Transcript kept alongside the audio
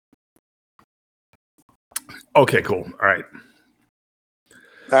Okay, cool. All right.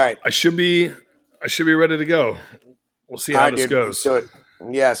 I should be ready to go. We'll see how this goes. So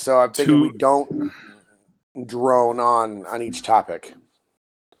I'm thinking we don't drone on each topic.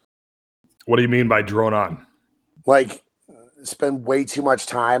 What do you mean by drone on? Like spend way too much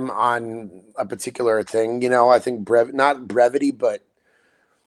time on a particular thing. I think not brevity, but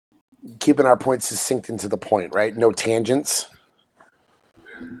keeping our points succinct and to the point, right? No tangents.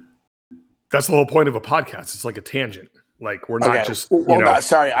 That's the whole point of a podcast. It's like a tangent. Like we're not just.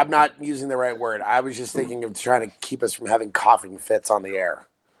 Sorry, I'm not using the right word. I was just thinking of trying to keep us from having coughing fits on the air.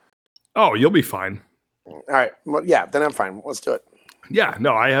 Oh, you'll be fine. All right. Well, yeah, then I'm fine. Let's do it. Yeah.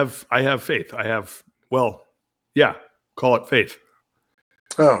 No, I have faith. Call it faith.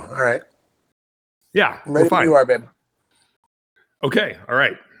 Oh, all right. Yeah, I'm ready we're fine. You are, babe. Okay. All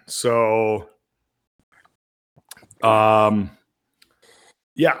right. So,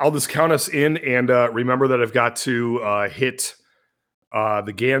 yeah, I'll just count us in and remember that I've got to hit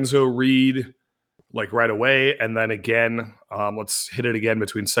the Ganzo read like right away. And then again, let's hit it again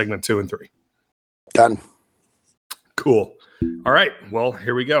between segment 2 and 3. Done. Cool. All right. Well,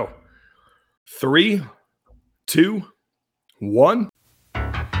 here we go. 3, 2, 1.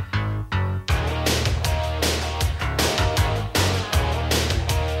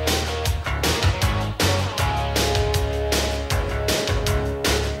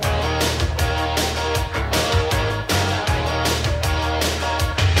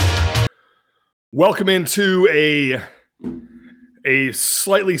 Welcome into a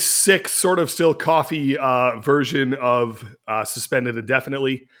slightly sick, sort of still coffee version of Suspended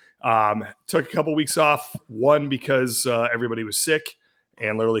Indefinitely. Took a couple weeks off, one because everybody was sick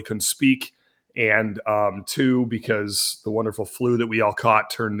and literally couldn't speak, and 2 because the wonderful flu that we all caught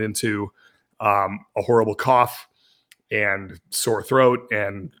turned into a horrible cough and sore throat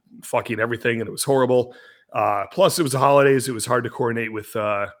and fucking everything, and it was horrible. Plus, it was the holidays. It was hard to coordinate with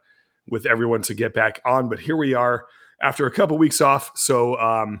everyone to get back on, but here we are after a couple weeks off. So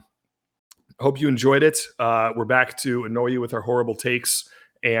hope you enjoyed it. We're back to annoy you with our horrible takes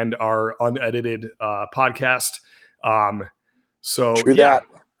and our unedited podcast.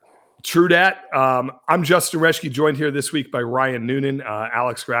 True that. I'm Justin Reschke, joined here this week by Ryan Noonan.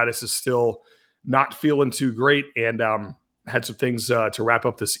 Alex Gratis is still not feeling too great and had some things to wrap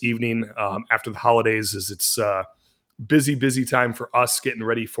up this evening after the holidays, as it's busy time for us getting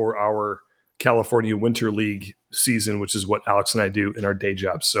ready for our California Winter League season, which is what Alex and I do in our day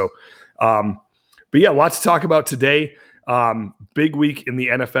jobs. So, but yeah, lots to talk about today. Big week in the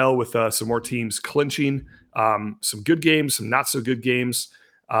NFL with some more teams clinching, some good games, some not so good games.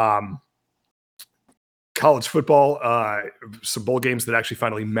 College football, some bowl games that actually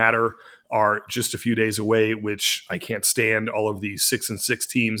finally matter are just a few days away, which I can't stand, all of these 6-6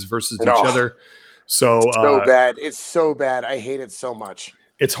 teams versus each other. So bad. It's so bad. I hate it so much.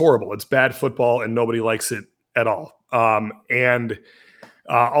 It's horrible. It's bad football, and nobody likes it at all. And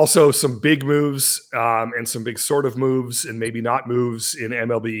also some big moves and some big sort of moves and maybe not moves in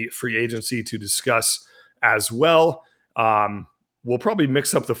MLB free agency to discuss as well. We'll probably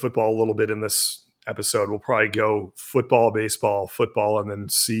mix up the football a little bit in this episode. We'll probably go football, baseball, football, and then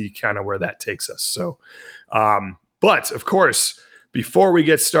see kind of where that takes us. So, but of course, before we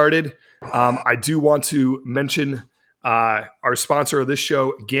get started, I do want to mention our sponsor of this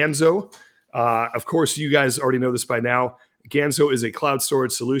show, Ganzo. Of course, you guys already know this by now. Ganzo is a cloud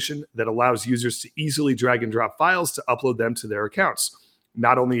storage solution that allows users to easily drag and drop files to upload them to their accounts.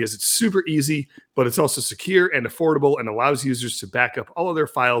 Not only is it super easy, but it's also secure and affordable and allows users to back up all of their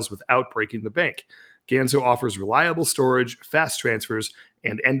files without breaking the bank. Ganzo offers reliable storage, fast transfers,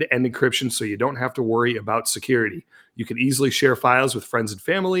 and end-to-end encryption, so you don't have to worry about security. You can easily share files with friends and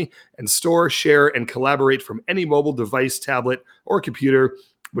family and store, share, and collaborate from any mobile device, tablet, or computer,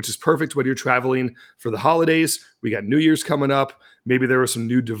 which is perfect when you're traveling for the holidays. We got New Year's coming up. Maybe there were some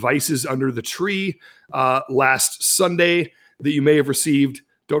new devices under the tree last Sunday that you may have received.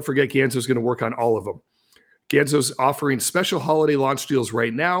 Don't forget, Ganzo is going to work on all of them. Ganzo's offering special holiday launch deals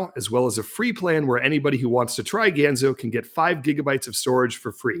right now, as well as a free plan where anybody who wants to try Ganzo can get 5 gigabytes of storage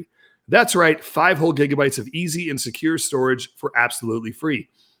for free. That's right, 5 whole gigabytes of easy and secure storage for absolutely free.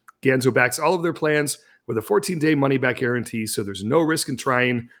 Ganzo backs all of their plans with a 14-day money-back guarantee, so there's no risk in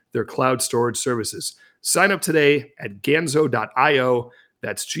trying their cloud storage services. Sign up today at ganzo.io,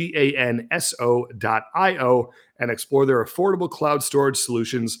 that's GANSO.io, and explore their affordable cloud storage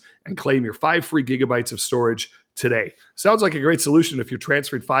solutions and claim your 5 free gigabytes of storage today. Sounds like a great solution if you're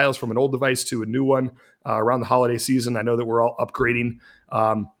transferring files from an old device to a new one around the holiday season. I know that we're all upgrading.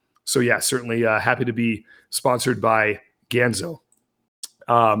 So yeah, certainly happy to be sponsored by Ganzo.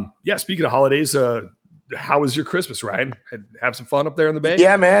 Yeah, speaking of holidays, how was your Christmas, Ryan? Have some fun up there in the Bay?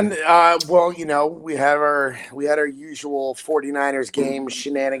 Yeah, man. Well, we had our usual 49ers game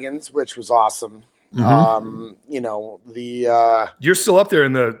shenanigans, which was awesome. Mm-hmm. You're still up there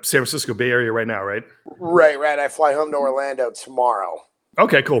in the San Francisco Bay Area right now, right? Right. I fly home to Orlando tomorrow.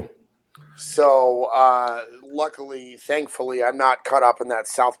 Okay, cool. So, luckily, thankfully, I'm not caught up in that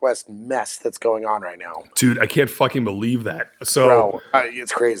Southwest mess that's going on right now. Dude, I can't fucking believe that. So,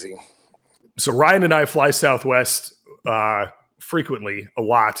 it's crazy. So Ryan and I fly Southwest frequently, a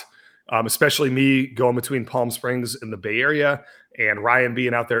lot, especially me going between Palm Springs and the Bay Area, and Ryan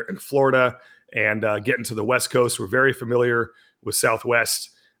being out there in Florida and getting to the West Coast. We're very familiar with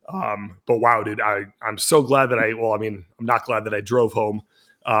Southwest. But wow, dude, I'm so glad that I'm not glad that I drove home.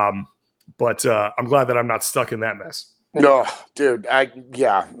 But I'm glad that I'm not stuck in that mess. No, dude.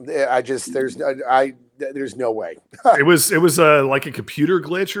 There's no way. It was like a computer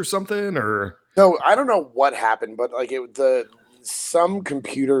glitch or something, or no, I don't know what happened, but some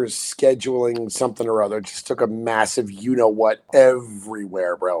computers scheduling something or other just took a massive what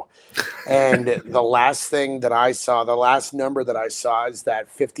everywhere, bro. And the last number that I saw is that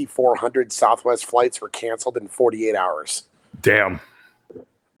 5,400 Southwest flights were canceled in 48 hours. Damn.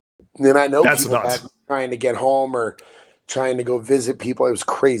 And I know that's people nuts. Had trying to get home or trying to go visit people. It was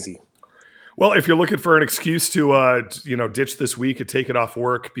crazy. Well, if you're looking for an excuse to, ditch this week and take it off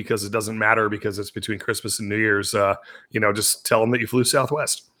work because it doesn't matter because it's between Christmas and New Year's, just tell them that you flew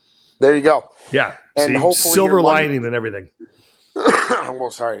Southwest. There you go. Yeah. And hopefully silver lining and everything. Well,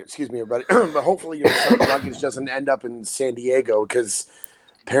 sorry. Excuse me, everybody. But hopefully your luggage doesn't end up in San Diego because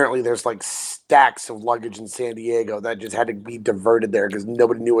apparently there's stacks of luggage in San Diego that just had to be diverted there because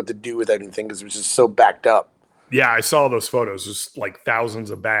nobody knew what to do with anything because it was just so backed up. Yeah, I saw those photos. Just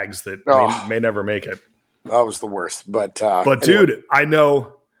thousands of bags that may never make it. That was the worst. But anyway. Dude, I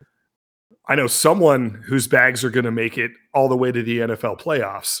know someone whose bags are going to make it all the way to the NFL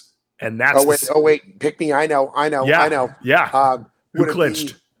playoffs, and that's wait, pick me. I know. Yeah. Who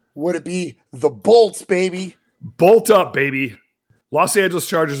clinched? Would it be the Bolts, baby? Bolt up, baby. Los Angeles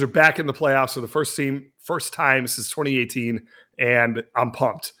Chargers are back in the playoffs for the first time since 2018, and I'm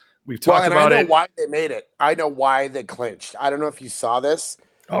pumped. We've talked about it. I know why they made it. I know why they clinched. I don't know if you saw this.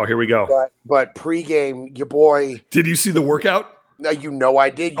 Oh, here we go. But pregame, your boy. Did you see the workout? No,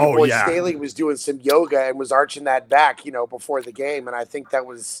 I did. Your boy Staley was doing some yoga and was arching that back, before the game, and I think that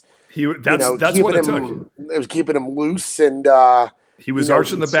was that's what it took. It was keeping him loose, and he was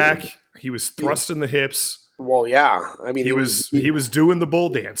arching the back. He was thrusting the hips. Well, yeah. I mean, he was doing the bull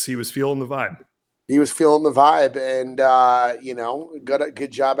dance. He was feeling the vibe. He was feeling the vibe, and got a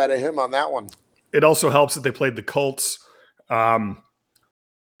good job out of him on that one. It also helps that they played the Colts. We're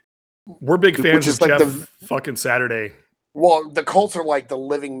big fans of Jeff fucking Saturday. Well, the Colts are like the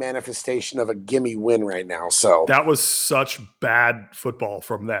living manifestation of a gimme win right now. So that was such bad football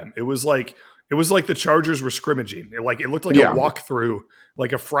from them. It was like the Chargers were scrimmaging. It looked like a walkthrough,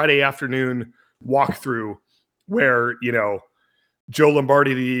 like a Friday afternoon walkthrough, where Joe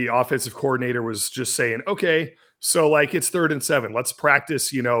Lombardi, the offensive coordinator, was just saying, okay, so it's 3rd and 7. Let's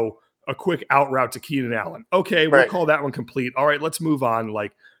practice, a quick out route to Keenan Allen. Okay, we'll call that one complete. All right, let's move on.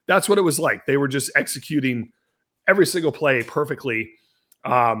 That's what it was like. They were just executing every single play perfectly.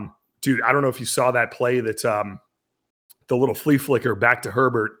 Dude, I don't know if you saw that play that the little flea flicker back to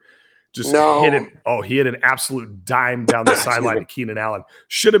Herbert just hit him. Oh, he hit an absolute dime down the sideline to Keenan Allen.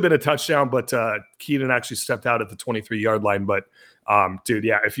 Should have been a touchdown, but Keenan actually stepped out at the 23-yard line. But dude,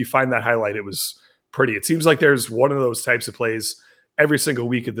 yeah, if you find that highlight, it was pretty. It seems like there's one of those types of plays every single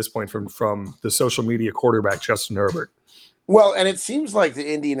week at this point from the social media quarterback, Justin Herbert. Well, and it seems like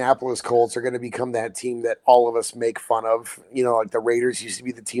the Indianapolis Colts are going to become that team that all of us make fun of. Like the Raiders used to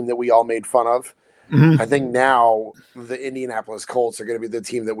be the team that we all made fun of. Mm-hmm. I think now the Indianapolis Colts are going to be the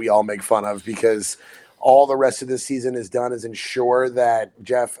team that we all make fun of because all the rest of this season is done is ensure that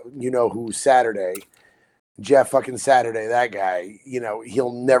Jeff fucking Saturday, that guy,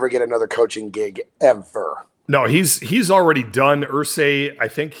 he'll never get another coaching gig ever. No, he's already done. Irsay, I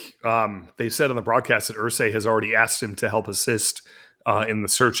think they said on the broadcast that Irsay has already asked him to help assist in the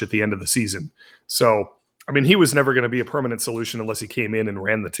search at the end of the season. So, I mean, he was never going to be a permanent solution unless he came in and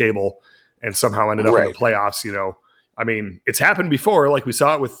ran the table and somehow ended up in the playoffs. I mean, it's happened before. Like we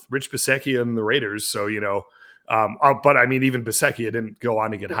saw it with Rich Bisaccia and the Raiders. So, but I mean, even Bisaccia didn't go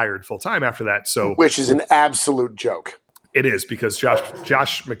on to get hired full time after that. So, which is an absolute joke. It is because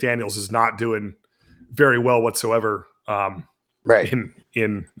Josh McDaniels is not doing very well whatsoever.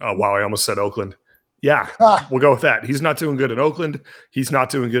 In wow, I almost said Oakland. Yeah, we'll go with that. He's not doing good in Oakland. He's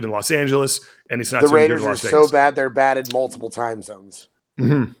not doing good in Los Angeles, and he's not. The doing Raiders good in are Las so Vegas. bad they're bad in multiple time zones.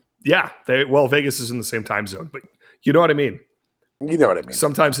 Mm-hmm. Yeah, Vegas is in the same time zone, but you know what I mean? You know what I mean.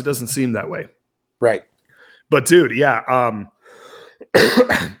 Sometimes it doesn't seem that way. Right. But dude, yeah,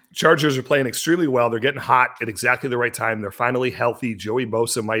 Chargers are playing extremely well. They're getting hot at exactly the right time. They're finally healthy. Joey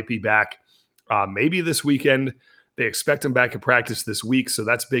Bosa might be back maybe this weekend. They expect him back in practice this week, so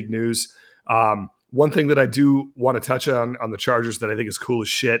that's big news. One thing that I do want to touch on the Chargers that I think is cool as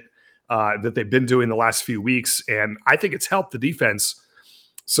shit that they've been doing the last few weeks, and I think it's helped the defense.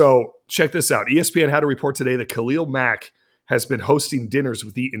 So check this out. ESPN had a report today that Khalil Mack has been hosting dinners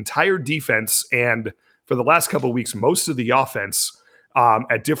with the entire defense and for the last couple of weeks, most of the offense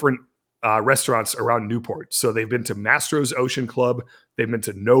at different restaurants around Newport. So they've been to Mastro's Ocean Club. They've been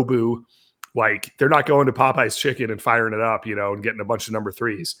to Nobu. Like, they're not going to Popeye's Chicken and firing it up, and getting a bunch of number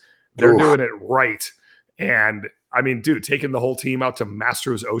threes. They're doing it right. And I mean, dude, taking the whole team out to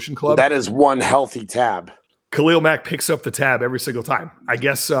Mastro's Ocean Club. That is one healthy tab. Khalil Mack picks up the tab every single time. I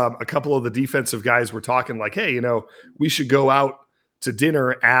guess a couple of the defensive guys were talking like, hey, we should go out to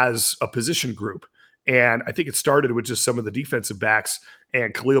dinner as a position group. And I think it started with just some of the defensive backs.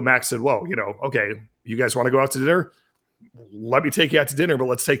 And Khalil Mack said, whoa, okay, you guys want to go out to dinner? Let me take you out to dinner, but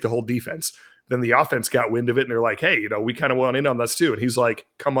let's take the whole defense. Then the offense got wind of it, and they're like, hey, we kind of want in on this too. And he's like,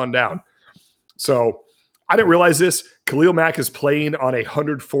 come on down. So I didn't realize this. Khalil Mack is playing on a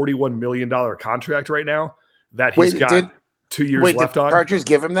 $141 million contract right now that he's got 2 years left on. Did Chargers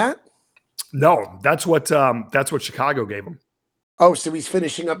give him that? No, that's what Chicago gave him. Oh, so he's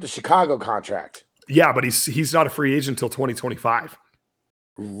finishing up the Chicago contract. Yeah, but he's not a free agent until 2025.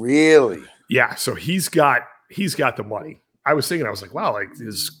 Really? Yeah, so he's got the money. I was like, wow, like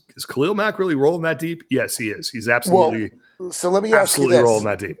is Khalil Mack really rolling that deep? Yes, he is. He's absolutely. Well, so let me ask you this. Rolling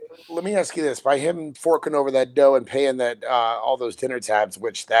that deep. Let me ask you this: by him forking over that dough and paying that all those dinner tabs,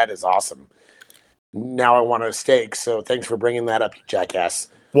 which that is awesome. Now I want a steak. So thanks for bringing that up, you jackass.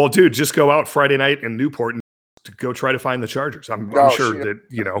 Well, dude, just go out Friday night in Newport and go try to find the Chargers. I'm sure that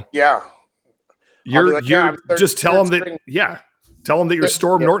Yeah. You're just tell them that. Yeah, tell them that you're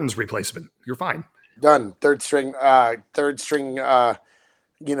Storm Norton's replacement. You're fine. Done. Third string, towel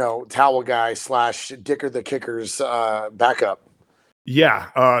guy / Dicker the Kicker's backup.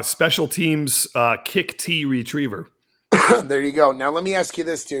 Yeah, special teams kick T retriever. There you go. Now let me ask you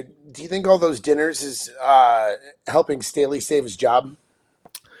this, dude. Do you think all those dinners is helping Staley save his job?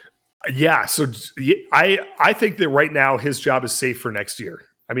 Yeah, so I think that right now his job is safe for next year.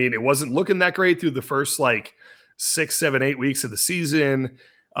 I mean, it wasn't looking that great through the first 6, 7, 8 weeks of the season.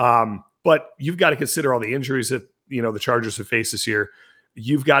 But you've got to consider all the injuries that, the Chargers have faced this year.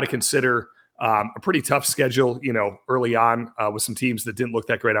 You've got to consider a pretty tough schedule, early on with some teams that didn't look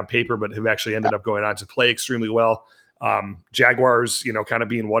that great on paper, but have actually ended up going on to play extremely well. Jaguars, kind of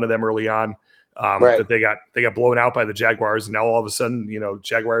being one of them early on. Right. That they got blown out by the Jaguars. And now all of a sudden,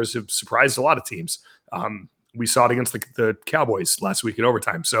 Jaguars have surprised a lot of teams. We saw it against the Cowboys last week in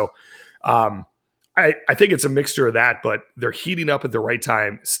overtime. So I think it's a mixture of that, but they're heating up at the right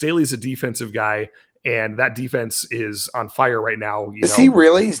time. Staley's a defensive guy, and that defense is on fire right now. Is he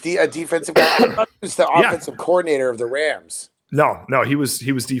really? He's a defensive guy? I thought he was the offensive coordinator of the Rams. No, he was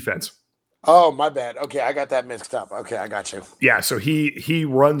defense. Oh, my bad. Okay, I got that mixed up. Okay, I got you. Yeah, so he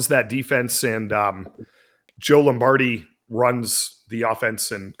runs that defense, and Joe Lombardi runs the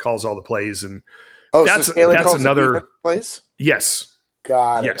offense and calls all the plays. And that's another plays. Yes,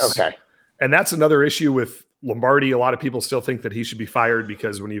 got it. Yes. Okay, and that's another issue with Lombardi. A lot of people still think that he should be fired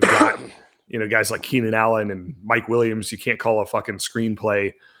because when you've got guys like Keenan Allen and Mike Williams, you can't call a fucking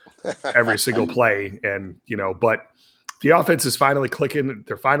screenplay every single play. And but the offense is finally clicking.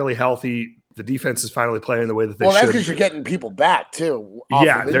 They're finally healthy. The defense is finally playing the way that they should. Well, that's because you're getting people back too.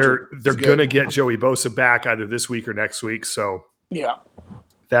 Yeah, they're going to get Joey Bosa back either this week or next week. So yeah,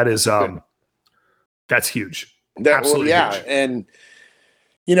 that is that's huge. Absolutely huge. And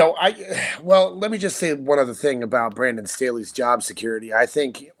let me just say one other thing about Brandon Staley's job security. I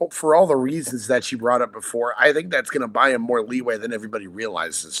think for all the reasons that you brought up before, I think that's going to buy him more leeway than everybody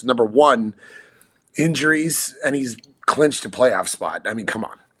realizes. Number one, injuries, and he's clinched a playoff spot. I mean, come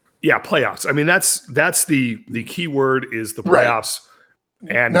on. Yeah, playoffs. I mean, that's the key word is the playoffs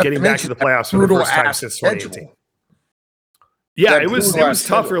and getting back to the playoffs for the first time since 2018. Yeah, it was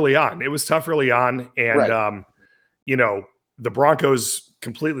tough early on. It was tough early on, and the Broncos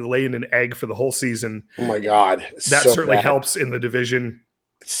completely laying an egg for the whole season. Oh my God, that certainly helps in the division.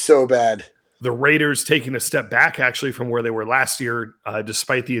 So bad. The Raiders taking a step back actually from where they were last year,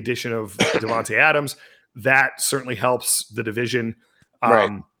 despite the addition of Devontae Adams. That certainly helps the division.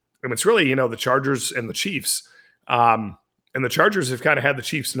 And it's really, the Chargers and the Chiefs. And the Chargers have kind of had the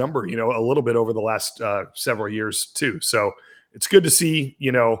Chiefs number, a little bit over the last several years too. So it's good to see,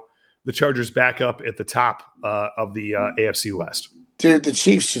 the Chargers back up at the top of the AFC West. Dude, the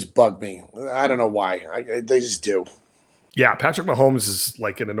Chiefs just bug me. I don't know why. They just do. Yeah, Patrick Mahomes is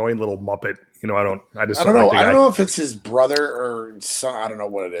like an annoying little muppet. I don't know. I don't know if it's his brother or son. I don't know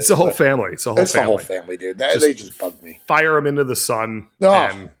what it is. It's a whole family. It's the whole family, dude. They just bug me. Fire them into the sun.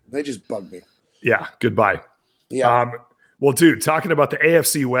 They just bug me. Yeah, goodbye. Yeah. Well, dude, talking about the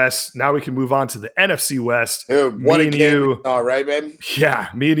AFC West, now we can move on to the NFC West. Dude, what a game. All right, baby. Yeah,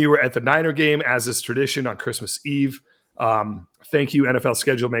 me and you were at the Niner game, as is tradition, on Christmas Eve. Thank you, NFL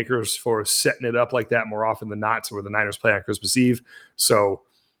schedule makers, for setting it up like that more often than not, so where the Niners play on Christmas Eve. So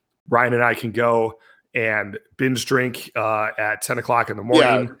Ryan and I can go and binge drink at 10 o'clock in the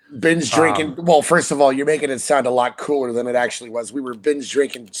morning. Yeah, binge drinking. Well, first of all, you're making it sound a lot cooler than it actually was. We were binge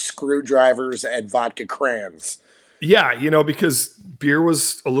drinking screwdrivers and vodka crayons. Yeah, because beer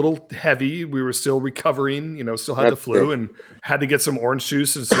was a little heavy. We were still recovering, still had the flu and had to get some orange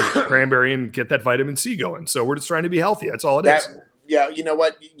juice and some cranberry and get that vitamin C going. So we're just trying to be healthy. That's all it is. Yeah, you know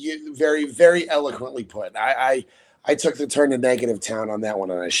what? You very, very eloquently put. I took the turn to negative town on that one,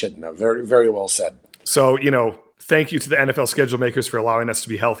 and I shouldn't have. Very, very well said. So, thank you to the NFL schedule makers for allowing us to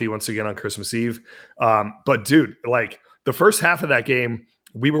be healthy once again on Christmas Eve. But, dude, like the first half of that game,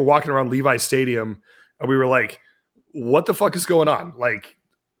 we were walking around Levi's Stadium, and we were like, what the fuck is going on? Like,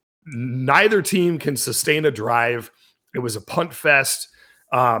 neither team can sustain a drive. It was a punt fest.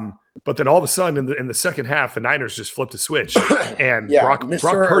 But then all of a sudden in the second half, the Niners just flipped a switch and Brock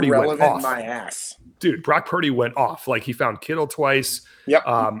Purdy went off. My ass. Dude, Brock Purdy went off. Like, he found Kittle twice. Yep.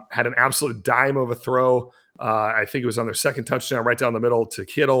 Had an absolute dime of a throw. I think it was on their second touchdown right down the middle to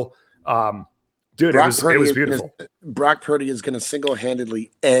Kittle. Dude, it was beautiful. Brock Purdy is going to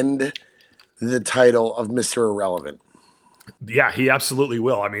single-handedly end the title of Mr. Irrelevant. Yeah, he absolutely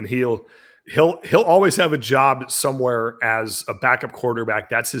will. I mean, he'll always have a job somewhere as a backup quarterback.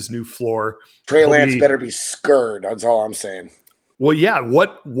 That's his new floor. Trey Lance better be scared. That's all I'm saying. Well, yeah.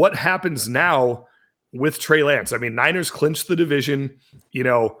 What happens now with Trey Lance? I mean, Niners clinched the division.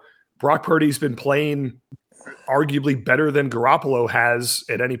 Brock Purdy's been playing arguably better than Garoppolo has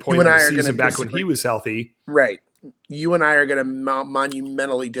at any point in the season back when he was healthy. Right. You and I are going to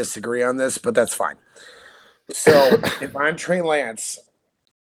monumentally disagree on this, but that's fine. So if I'm Trey Lance,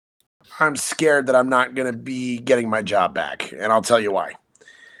 I'm scared that I'm not going to be getting my job back. And I'll tell you why.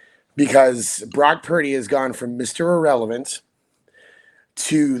 Because Brock Purdy has gone from Mr. Irrelevant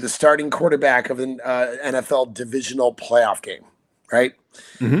to the starting quarterback of an NFL divisional playoff game, right?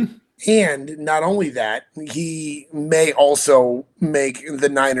 Mm-hmm. And not only that, he may also make the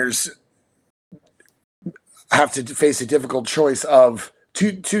Niners have to face a difficult choice of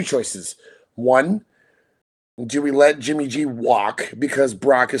two choices. One, do we let Jimmy G walk because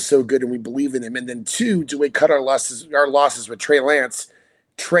Brock is so good and we believe in him? And then two, do we cut our losses with Trey Lance,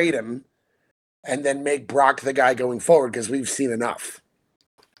 trade him, and then make Brock the guy going forward because we've seen enough,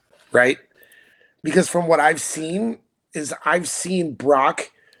 right? Because from what I've seen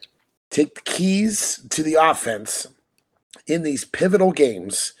Brock take the keys to the offense in these pivotal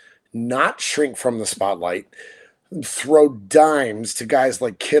games, not shrink from the spotlight, throw dimes to guys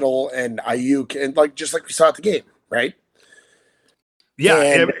like Kittle and Ayuk, and just like we saw at the game, right? Yeah,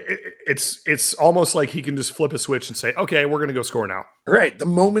 and it's almost like he can just flip a switch and say, okay, we're going to go score now. Right. The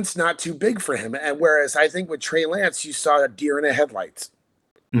moment's not too big for him. And whereas I think with Trey Lance, you saw a deer in the headlights.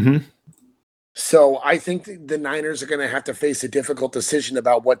 Mm-hmm. So I think the Niners are going to have to face a difficult decision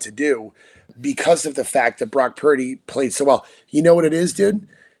about what to do because of the fact that Brock Purdy played so well. You know what it is, dude?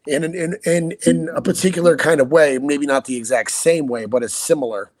 In a particular kind of way, maybe not the exact same way, but it's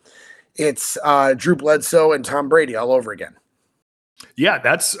similar. It's Drew Bledsoe and Tom Brady all over again. Yeah,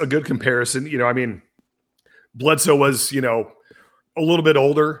 that's a good comparison. I mean, Bledsoe was, a little bit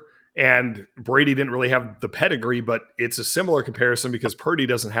older, and Brady didn't really have the pedigree, but it's a similar comparison because Purdy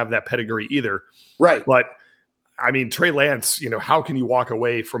doesn't have that pedigree either. Right. But, I mean, Trey Lance, how can you walk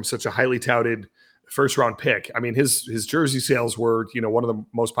away from such a highly touted first-round pick? I mean, his jersey sales were, one of the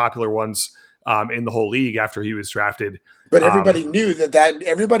most popular ones in the whole league after he was drafted. But everybody knew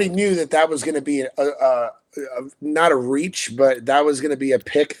that was going to be not a reach, but that was going to be a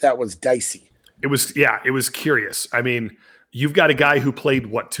pick that was dicey. It was curious. I mean, you've got a guy who played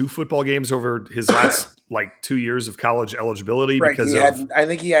 2 football games over his last 2 years of college eligibility because I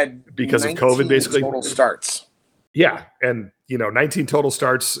think he had because of COVID basically total starts. Yeah, and 19 total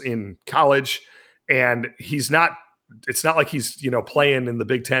starts in college, and it's not like he's playing in the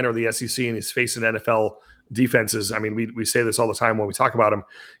Big Ten or the SEC and he's facing NFL defenses. I mean, we say this all the time when we talk about him.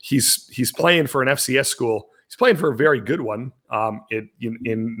 He's playing for an FCS school. He's playing for a very good one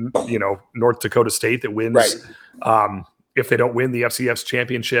in North Dakota State that wins. Right. If they don't win the FCS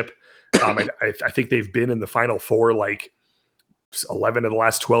championship. I think they've been in the Final Four like 11 of the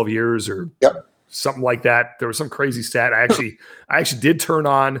last 12 years or something like that. There was some crazy stat. I actually did turn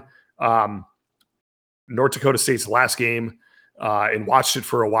on North Dakota State's last game and watched it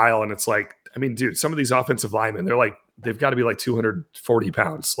for a while. And it's like, I mean, dude, some of these offensive linemen, they've got to be like 240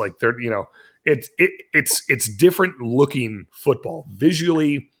 pounds. Like it's different looking football.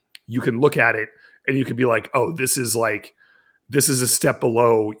 Visually, you can look at it and you can be like, oh, this is a step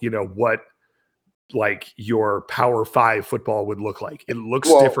below, what like your Power 5 football would look like. It looks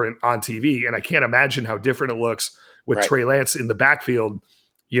different on TV, and I can't imagine how different it looks with Trey Lance in the backfield,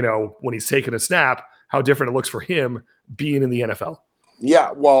 when he's taking a snap, how different it looks for him being in the NFL.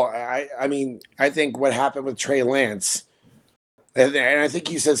 Yeah, well, I mean, I think what happened with Trey Lance, and I think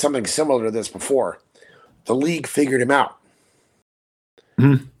you said something similar to this before, the league figured him out.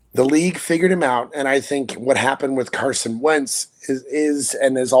 Mm-hmm. The league figured him out, and I think what happened with Carson Wentz is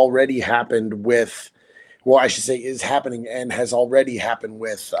and has already happened with, is happening and has already happened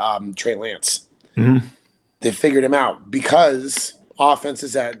with Trey Lance. Mm-hmm. They figured him out because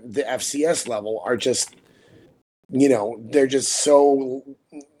offenses at the FCS level are just, they're just so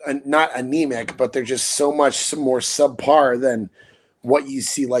not anemic, but they're just so much more subpar than what you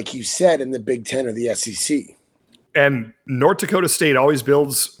see, like you said, in the Big Ten or the SEC. And North Dakota State always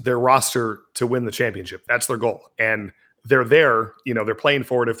builds their roster to win the championship. That's their goal. And they're there, they're playing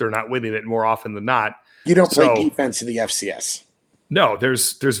for it if they're not winning it more often than not. You don't play defense in the FCS. No,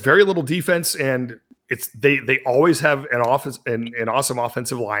 there's very little defense, and they always have an awesome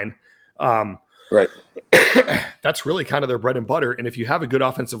offensive line. Right. That's really kind of their bread and butter. And if you have a good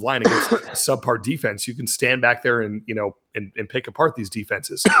offensive line against subpar defense, you can stand back there and pick apart these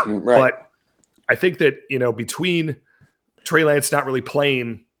defenses. Right. But I think that, between Trey Lance not really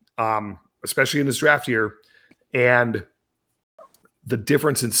playing, especially in his draft year, and the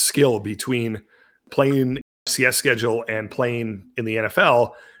difference in skill between playing FCS schedule and playing in the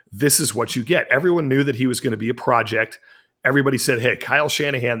NFL, this is what you get. Everyone knew that he was going to be a project. Everybody said, hey, Kyle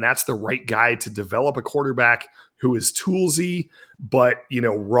Shanahan, that's the right guy to develop a quarterback who is toolsy, but,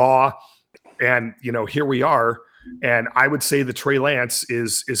 raw. And, here we are. And I would say that Trey Lance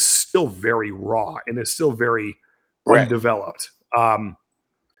is still very raw and is still very undeveloped. And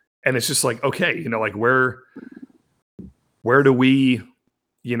it's just like, okay, like where do we,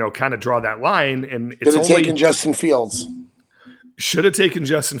 kind of draw that line? And it's only taken Justin Fields. Should have taken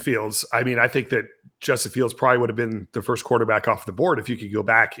Justin Fields. I mean, I think that Justin Fields probably would have been the first quarterback off the board if you could go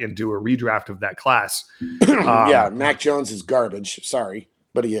back and do a redraft of that class. Mac Jones is garbage. Sorry,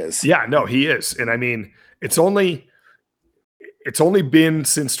 but he is. Yeah, no, he is. And I mean, it's only been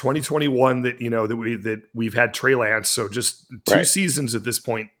since 2021 that we've had Trey Lance. So just two seasons at this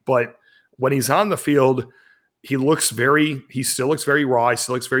point. But when he's on the field, he still looks very raw. He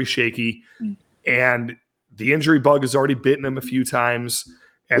still looks very shaky. And the injury bug has already bitten him a few times.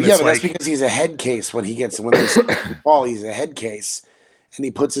 And but that's because he's a head case when he's the ball, he's a head case, and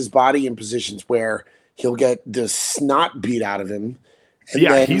he puts his body in positions where he'll get the snot beat out of him.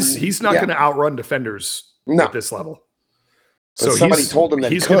 And he's not going to outrun defenders at this level. So somebody told him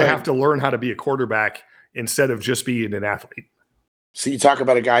that he's going to have to learn how to be a quarterback instead of just being an athlete. So you talk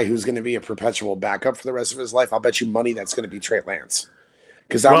about a guy who's going to be a perpetual backup for the rest of his life. I'll bet you money that's going to be Trey Lance.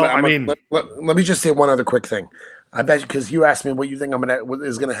 Because let me just say one other quick thing. I bet you, because you asked me what you think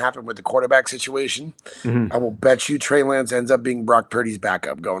is going to happen with the quarterback situation. Mm-hmm. I will bet you Trey Lance ends up being Brock Purdy's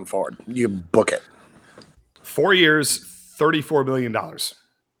backup going forward. You book it. 4 years, $34 million.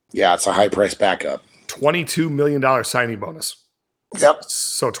 Yeah, it's a high price backup. $22 million signing bonus. Yep.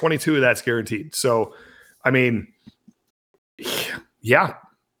 So 22 of that's guaranteed. So, I mean, yeah,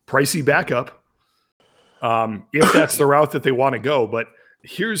 pricey backup. If that's the route that they want to go, but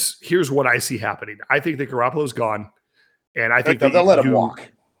here's what I see happening. I think that Garoppolo's gone, and I think they'll let him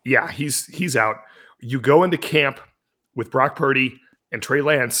walk. Yeah, he's out. You go into camp with Brock Purdy and Trey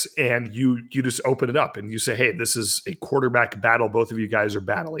Lance, and you just open it up and you say, hey, this is a quarterback battle. Both of you guys are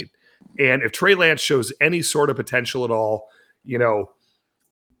battling. And if Trey Lance shows any sort of potential at all,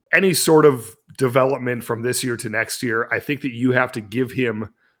 any sort of development from this year to next year, I think that you have to give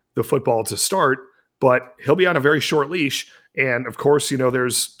him the football to start, but he'll be on a very short leash. And of course,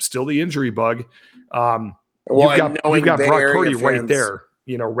 there's still the injury bug. You've got Brock Purdy right there,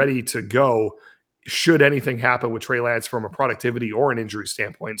 ready to go should anything happen with Trey Lance from a productivity or an injury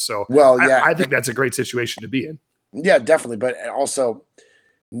standpoint. So I think that's a great situation to be in. Yeah, definitely. But also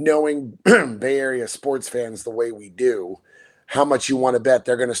knowing Bay Area sports fans the way we do, how much you want to bet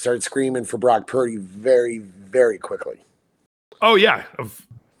they're going to start screaming for Brock Purdy very, very quickly. Oh, yeah.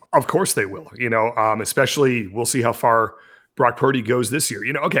 Of course they will. Especially we'll see how far Brock Purdy goes this year.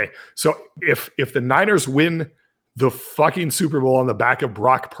 Okay, so if the Niners win the fucking Super Bowl on the back of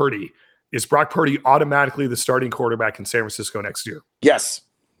Brock Purdy, is Brock Purdy automatically the starting quarterback in San Francisco next year? Yes.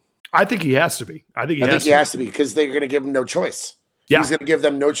 I think he has to be. I think he has to be because they're going to give him no choice. Yeah. He's going to give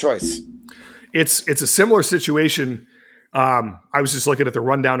them no choice. It's a similar situation. I was just looking at the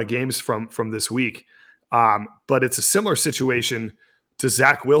rundown of games from this week, but it's a similar situation to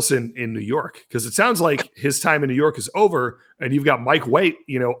Zach Wilson in New York, because it sounds like his time in New York is over, and you've got Mike White,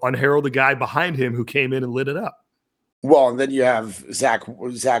 unheralded guy behind him who came in and lit it up. Well, and then you have Zach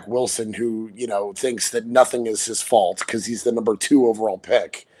Wilson, who thinks that nothing is his fault because he's the number 2 overall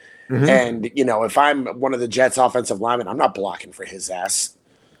pick. Mm-hmm. And if I'm one of the Jets' offensive linemen, I'm not blocking for his ass.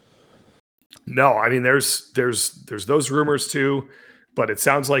 No, I mean there's those rumors too, but it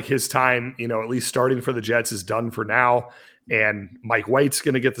sounds like his time, at least starting for the Jets, is done for now. And Mike White's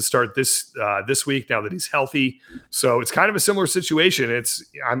going to get the start this week now that he's healthy. So it's kind of a similar situation.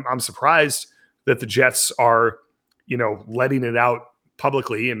 I'm surprised that the Jets are, letting it out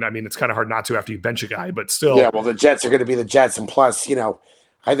publicly. And I mean, it's kind of hard not to after you bench a guy, but still. Yeah, well, the Jets are going to be the Jets. And plus,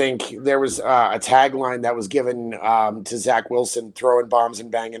 I think there was a tagline that was given to Zach Wilson, throwing bombs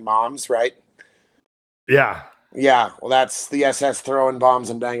and banging moms, right? Yeah. Yeah, well, that's the SS throwing bombs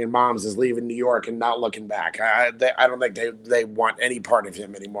and banging moms is leaving New York and not looking back. I don't think they want any part of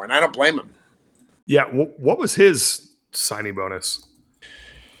him anymore, and I don't blame him. Yeah, what was his signing bonus?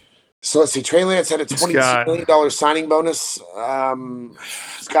 So let's see. Trey Lance had a $22 million signing bonus.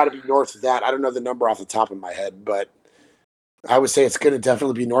 It's got to be north of that. I don't know the number off the top of my head, but I would say it's going to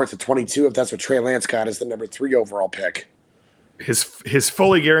definitely be north of 22 if that's what Trey Lance got as the number 3 overall pick. His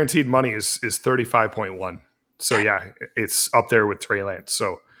fully guaranteed money is 35.1. So yeah, it's up there with Trey Lance.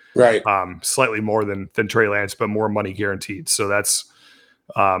 So right, slightly more than Trey Lance, but more money guaranteed. So that's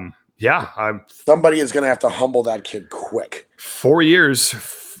somebody is going to have to humble that kid quick. 4 years,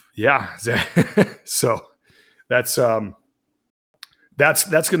 yeah. So that's going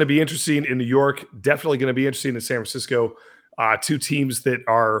to be interesting in New York. Definitely going to be interesting in San Francisco. 2 teams that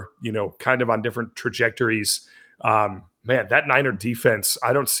are kind of on different trajectories. Man, that Niner defense,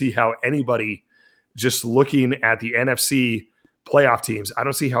 I don't see how anybody, just looking at the NFC playoff teams, I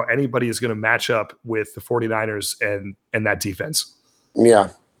don't see how anybody is going to match up with the 49ers and that defense. Yeah.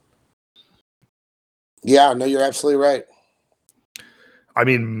 Yeah, no, you're absolutely right. I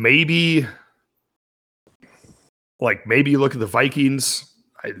mean, maybe you look at the Vikings.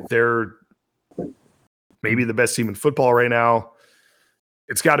 They're maybe the best team in football right now.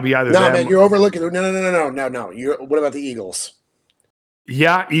 It's got to be either them. No, man, you're overlooking. No. What about the Eagles?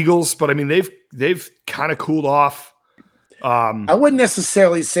 Yeah, Eagles, but I mean they've kind of cooled off. I wouldn't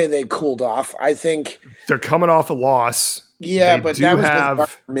necessarily say they cooled off. I think they're coming off a loss. Yeah, but that was Gardner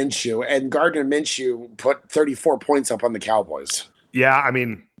Minshew, and Gardner Minshew put 34 points up on the Cowboys. Yeah, I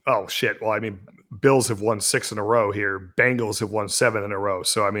mean, oh shit. Well, I mean, Bills have won 6 in a row here. Bengals have won 7 in a row.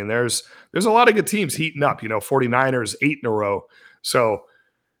 So I mean, there's a lot of good teams heating up. 49ers 8 in a row. So,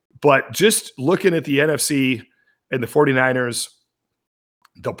 but just looking at the NFC and the 49ers.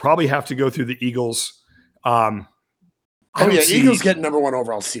 They'll probably have to go through the Eagles. Eagles get number 1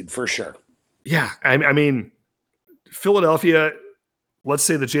 overall seed for sure. Yeah, I mean, Philadelphia. Let's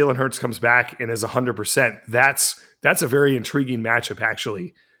say that Jalen Hurts comes back and is 100%. That's a very intriguing matchup,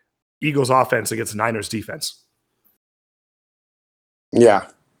 actually. Eagles offense against Niners defense. Yeah,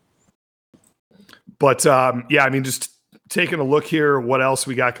 but I mean, just taking a look here, what else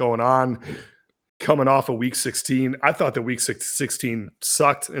we got going on? Coming off of week 16. I thought that week 16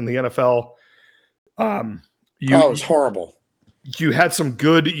 sucked in the NFL. It was horrible. You had some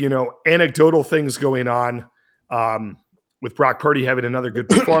good, anecdotal things going on with Brock Purdy having another good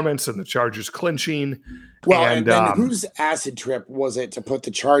performance and the Chargers clinching. Well, and then whose acid trip was it to put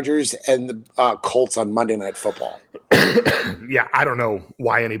the Chargers and the Colts on Monday Night Football? Yeah, I don't know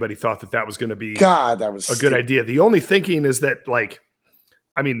why anybody thought that was going to be that was a good idea. The only thinking is that,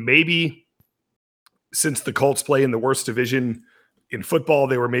 maybe since the Colts play in the worst division in football,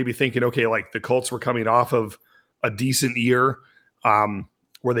 they were maybe thinking, okay, the Colts were coming off of a decent year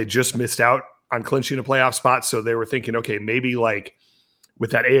where they just missed out on clinching a playoff spot. So they were thinking, okay, maybe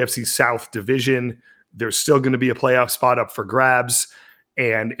with that AFC South division, there's still going to be a playoff spot up for grabs.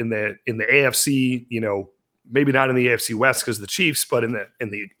 And in the AFC, maybe not in the AFC West because of the Chiefs, but in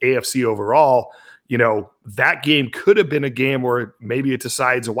the AFC overall, that game could have been a game where maybe it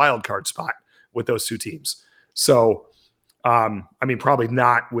decides a wild card spot with those 2 teams. So, probably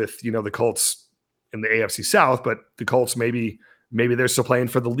not with, the Colts in the AFC South, but the Colts, maybe they're still playing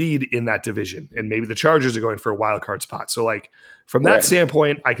for the lead in that division, and maybe the Chargers are going for a wild card spot. So from that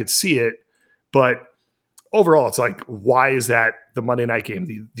standpoint, I could see it, but overall, it's like, why is that the Monday night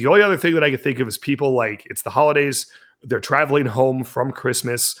game? The only other thing that I could think of is people like, it's the holidays, they're traveling home from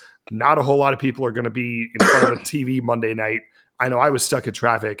Christmas. Not a whole lot of people are going to be in front of the TV Monday night. I know I was stuck in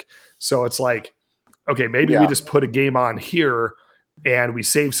traffic. So it's like, okay, maybe we just put a game on here and we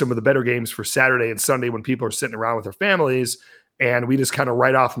save some of the better games for Saturday and Sunday when people are sitting around with their families, and we just kind of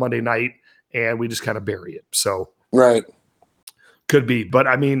write off Monday night and we just kind of bury it. So right. Could be. But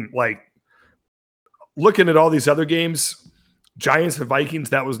I mean, like, looking at all these other games, Giants and Vikings,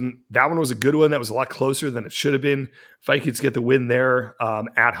 that one was a good one. That was a lot closer than it should have been. Vikings get the win there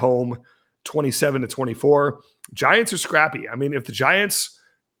at home, 27-24. Giants are scrappy. I mean, if the Giants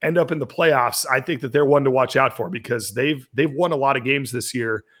end up in the playoffs, I think that they're one to watch out for, because they've won a lot of games this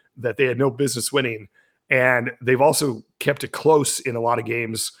year that they had no business winning, and they've also kept it close in a lot of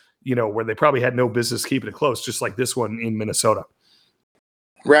games, where they probably had no business keeping it close, just like this one in Minnesota.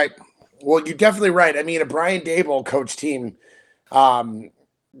 Right. Well, you're definitely right. I mean, a Brian Daboll coach team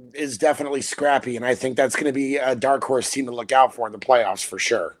is definitely scrappy, and I think that's going to be a dark horse team to look out for in the playoffs for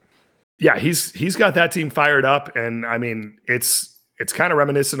sure. Yeah, he's got that team fired up, and I mean, it's kind of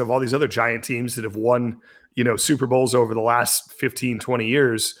reminiscent of all these other Giant teams that have won, Super Bowls over the last 15, 20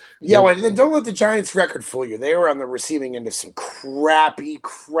 years. Yeah, well, and don't let the Giants record fool you. They were on the receiving end of some crappy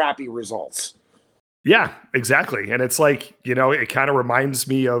results. Yeah, exactly. And it's like, it kind of reminds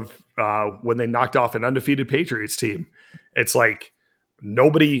me of when they knocked off an undefeated Patriots team. It's like no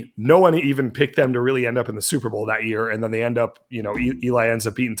one even picked them to really end up in the Super Bowl that year. And then they end up, Eli ends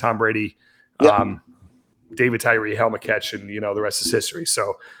up beating Tom Brady, David Tyree helmet catch, and, the rest is history.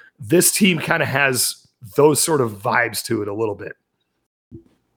 So this team kind of has those sort of vibes to it a little bit.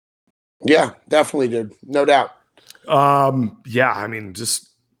 Yeah, definitely, dude. No doubt. Yeah, I mean, just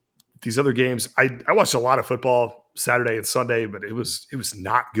these other games. I watched a lot of football Saturday and Sunday, but it was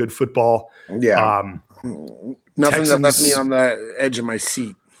not good football. Yeah. Nothing that left me on the edge of my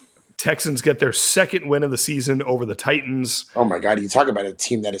seat. Texans get their second win of the season over the Titans. Oh my God, you talk about a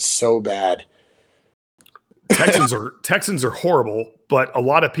team that is so bad. Texans are horrible, but a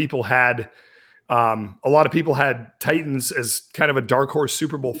lot of people had Titans as kind of a dark horse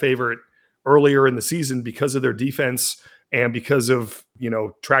Super Bowl favorite earlier in the season because of their defense and because of,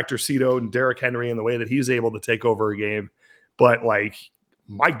 Tractor Cito and Derrick Henry and the way that he's able to take over a game. But like,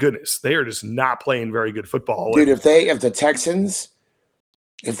 my goodness, they are just not playing very good football. Dude, if the Texans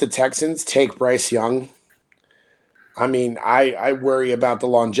take Bryce Young, I mean, I worry about the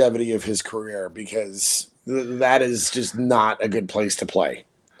longevity of his career, because that is just not a good place to play.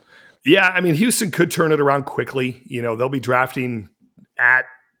 Yeah, I mean, Houston could turn it around quickly. They'll be drafting at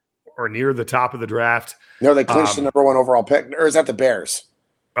or near the top of the draft. No, they clinched the number 1 overall pick. Or is that the Bears?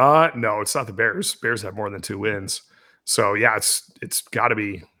 No, it's not the Bears. Bears have more than 2 wins. So yeah, it's got to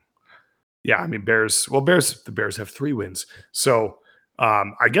be. Yeah, I mean, the Bears have 3 wins. So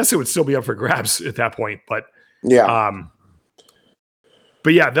I guess it would still be up for grabs at that point. But yeah,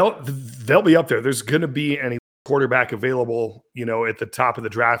 but yeah, they'll be up there. There's going to be any quarterback available, at the top of the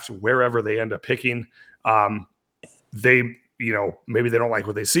draft, wherever they end up picking. They, maybe they don't like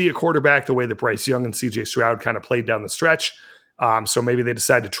what they see at quarterback, the way that Bryce Young and CJ Stroud kind of played down the stretch. So maybe they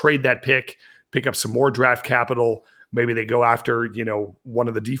decide to trade that pick up some more draft capital. Maybe they go after, one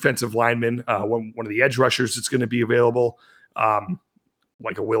of the defensive linemen, one of the edge rushers that's going to be available,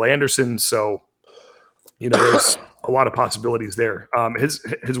 like a Will Anderson. So, there's a lot of possibilities there.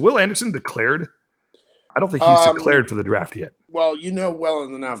 Has Will Anderson declared? I don't think he's declared for the draft yet. Well, well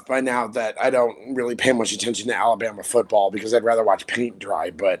enough by now that I don't really pay much attention to Alabama football, because I'd rather watch paint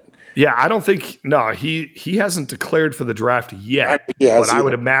dry. But yeah, I don't think he hasn't declared for the draft yet. But I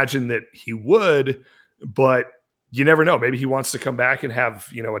would imagine that he would. But you never know. Maybe he wants to come back and have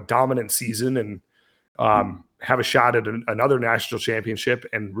a dominant season and have a shot at another national championship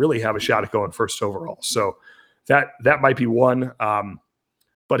and really have a shot at going first overall. So that might be one.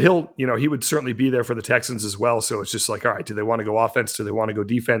 But he would certainly be there for the Texans as well. So it's just like, all right, do they want to go offense? Do they want to go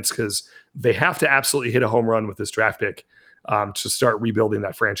defense? Because they have to absolutely hit a home run with this draft pick to start rebuilding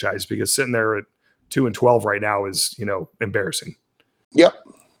that franchise, because sitting there at 2-12 right now is, embarrassing. Yep.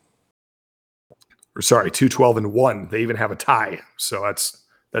 Or sorry, 2-12-1. They even have a tie. So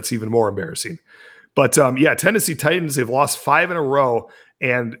that's even more embarrassing. But Tennessee Titans, they've lost 5 in a row,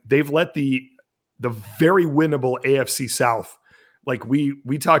 and they've let the very winnable AFC South. Like we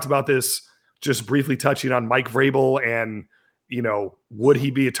talked about this, just briefly touching on Mike Vrabel and, would he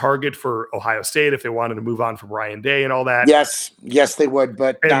be a target for Ohio State if they wanted to move on from Ryan Day and all that? Yes, they would,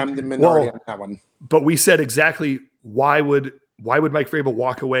 but I'm the minority on that one. But we said exactly why would Mike Vrabel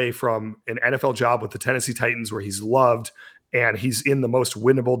walk away from an NFL job with the Tennessee Titans, where he's loved and he's in the most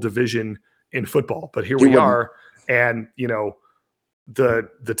winnable division in football, but here we are. And,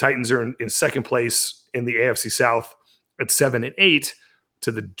 the Titans are in second place in the AFC South at 7-8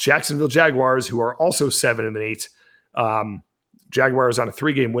 to the Jacksonville Jaguars, who are also 7-8. Jaguars on a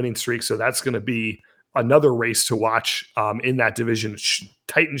 3-game winning streak. So that's going to be another race to watch in that division.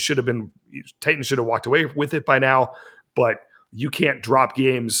 Titans should have walked away with it by now, but you can't drop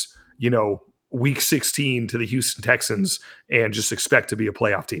games, week 16 to the Houston Texans and just expect to be a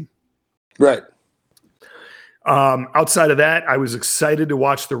playoff team. Right. Outside of that, I was excited to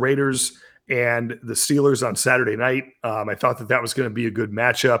watch the Raiders and the Steelers on Saturday night. I thought that was going to be a good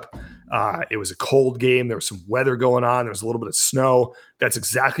matchup. It was a cold game. There was some weather going on. There was a little bit of snow. That's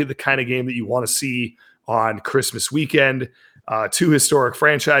exactly the kind of game that you want to see on Christmas weekend. Two historic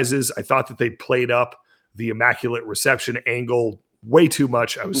franchises. I thought that they played up the Immaculate Reception angle way too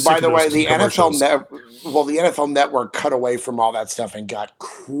much. By the way, the NFL Network cut away from all that stuff and got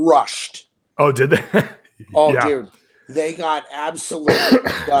crushed. Oh, did they? Oh, yeah. Dude, they got absolutely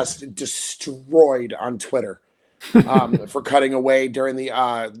just destroyed on Twitter for cutting away during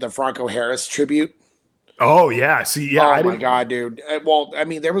the Franco Harris tribute. Oh, yeah. See, yeah. Oh, my God, dude. Well, I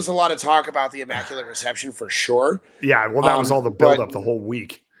mean, there was a lot of talk about the Immaculate Reception for sure. Yeah, well, that was all the build-up the whole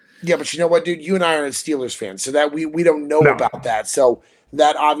week. Yeah, but you know what, dude? You and I are Steelers fans, so that we don't know about that. So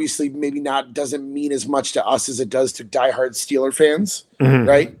that obviously doesn't mean as much to us as it does to diehard Steeler fans,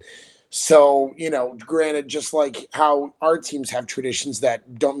 right? So, granted, just like how our teams have traditions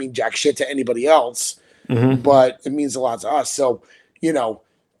that don't mean jack shit to anybody else, but it means a lot to us. So,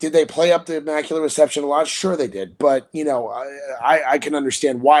 did they play up the Immaculate Reception a lot? Sure they did. But, I can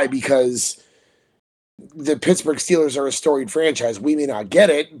understand why, because the Pittsburgh Steelers are a storied franchise. We may not get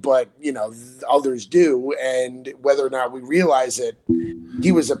it, but, others do. And whether or not we realize it,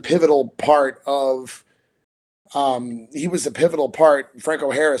 he was a pivotal part of Franco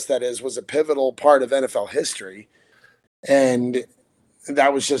Harris, that is, was a pivotal part of NFL history. And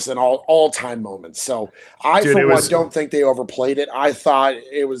that was just an all-time moment. So I, don't think they overplayed it. I thought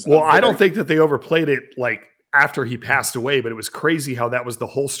it was... Well, I don't think that they overplayed it, like, after he passed away, but it was crazy how that was the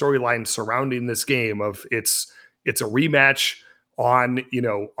whole storyline surrounding this game of it's a rematch on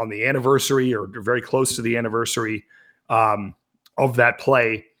the anniversary or very close to the anniversary of that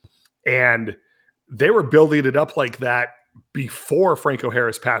play. And they were building it up like that before Franco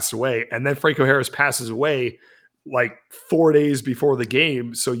Harris passed away. And then Franco Harris passes away like 4 days before the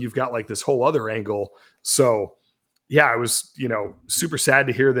game. So you've got like this whole other angle. So yeah, I was, super sad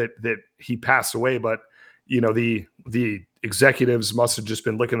to hear that he passed away, but the executives must have just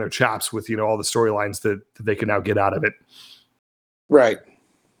been licking their chops with, all the storylines that they can now get out of it. Right.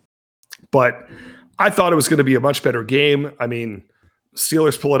 But I thought it was going to be a much better game. I mean,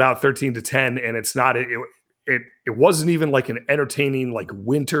 Steelers pull it out 13-10, and it's not, it wasn't even like an entertaining, like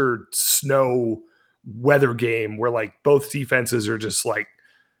winter snow weather game where like both defenses are just like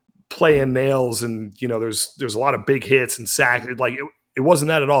playing nails and, there's a lot of big hits and sacks. It wasn't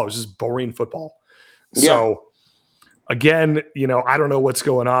that at all. It was just boring football. Yeah. So again, I don't know what's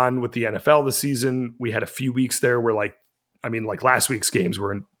going on with the NFL this season. We had a few weeks there where like last week's games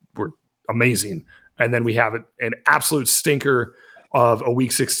were amazing. And then we have an absolute stinker of a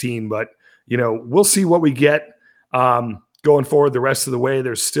week 16, but we'll see what we get going forward the rest of the way.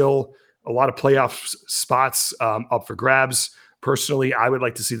 There's still a lot of playoff spots up for grabs. Personally, I would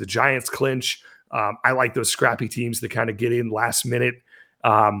like to see the Giants clinch. I like those scrappy teams that kind of get in last minute.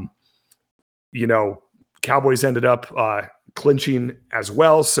 Cowboys ended up clinching as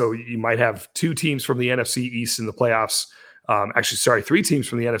well. So you might have two teams from the NFC East in the playoffs. Three teams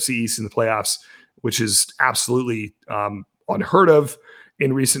from the NFC East in the playoffs, which is absolutely unheard of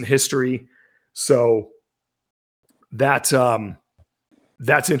in recent history. So that's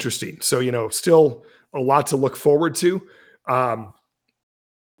interesting. So, still a lot to look forward to. But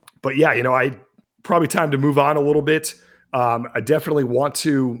yeah, I probably time to move on a little bit. I definitely want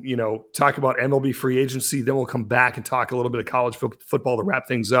to, talk about MLB free agency. Then we'll come back and talk a little bit of college football to wrap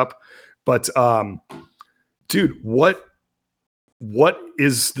things up. But dude, what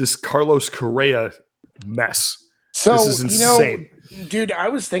is this Carlos Correa mess? So, this is insane. Dude, I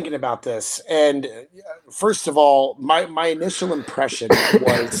was thinking about this. And first of all, my initial impression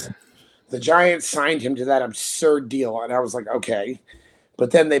was the Giants signed him to that absurd deal. And I was like, okay.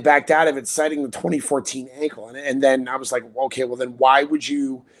 But then they backed out of it, citing the 2014 ankle. And then I was like, okay, well then why would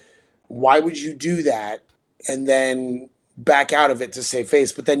you do that and then back out of it to save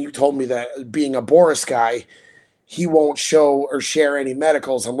face? But then you told me that being a Boris guy, he won't show or share any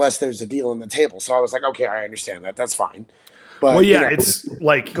medicals unless there's a deal on the table. So I was like, okay, I understand that. That's fine. But well, yeah, it's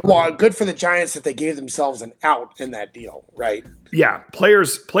like, good for the Giants that they gave themselves an out in that deal, right? yeah,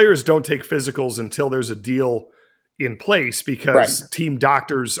 players don't take physicals until there's a deal in place, because team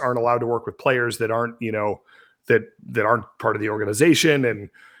doctors aren't allowed to work with players that aren't, that aren't part of the organization. And,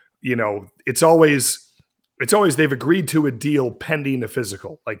 it's always they've agreed to a deal pending a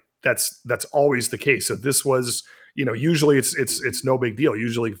physical. Like that's always the case. So this was, usually it's no big deal.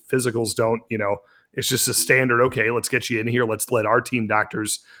 Usually physicals don't, it's just a standard. Okay, let's get you in here. Let's let our team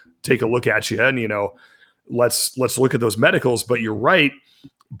doctors take a look at you, and let's look at those medicals. But you're right,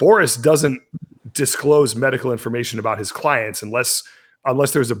 Boris doesn't disclose medical information about his clients unless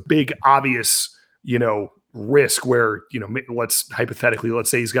there's a big obvious risk where let's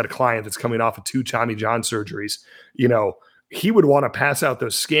say he's got a client that's coming off of 2 Tommy John surgeries. He would want to pass out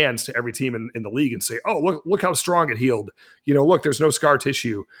those scans to every team in the league and say, oh, look how strong it healed. Look, there's no scar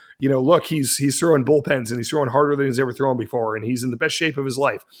tissue. Look, he's throwing bullpens and he's throwing harder than he's ever thrown before, and he's in the best shape of his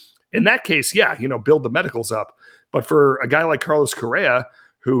life. In that case, yeah, build the medicals up. But for a guy like Carlos Correa,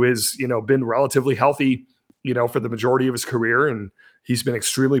 who has, been relatively healthy, for the majority of his career, and he's been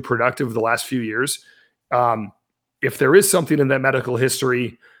extremely productive the last few years. If there is something in that medical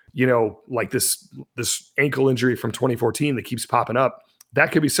history, like this ankle injury from 2014 that keeps popping up,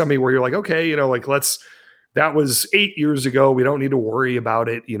 that could be something where you're like, okay, that was 8 years ago. We don't need to worry about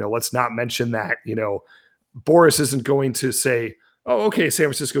it. Let's not mention that. Boris isn't going to say, oh, okay, San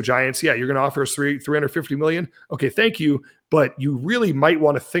Francisco Giants, yeah, you're going to offer us $350 million. Okay, thank you. But you really might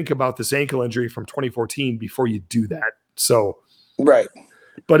want to think about this ankle injury from 2014 before you do that. So, right.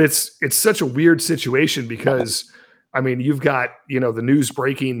 But it's such a weird situation because, I mean, you've got, the news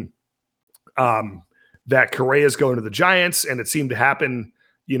breaking that Correa is going to the Giants, and it seemed to happen,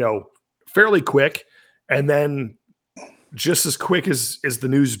 fairly quick. And then just as quick as the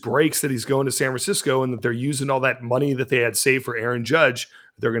news breaks that he's going to San Francisco and that they're using all that money that they had saved for Aaron Judge,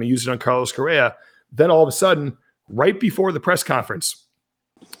 they're going to use it on Carlos Correa. Then all of a sudden, right before the press conference,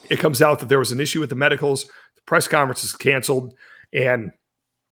 it comes out that there was an issue with the medicals. The press conference is canceled, and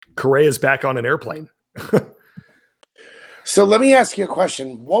Correa's back on an airplane. So let me ask you a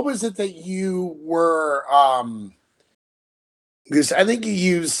question. What was it that you were because I think you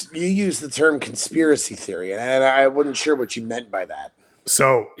used the term conspiracy theory, and I wasn't sure what you meant by that.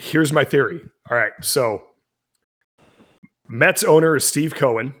 So here's my theory. All right. So Mets owner is Steve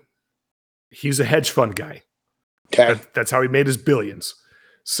Cohen. He's a hedge fund guy. Okay. That's how he made his billions.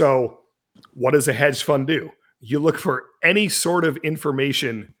 So what does a hedge fund do? You look for any sort of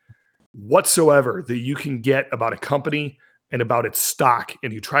information whatsoever that you can get about a company and about its stock,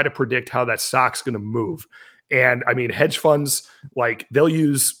 and you try to predict how that stock's going to move. And I mean, hedge funds, like, they'll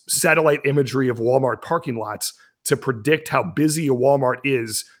use satellite imagery of Walmart parking lots to predict how busy a Walmart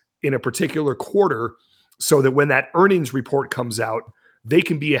is in a particular quarter, so that when that earnings report comes out, they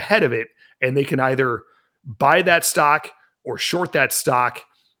can be ahead of it, and they can either buy that stock or short that stock,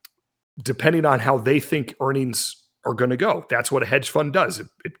 depending on how they think earnings are going to go. That's what a hedge fund does.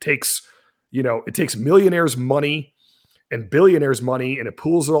 It takes millionaires' money and billionaires' money, and it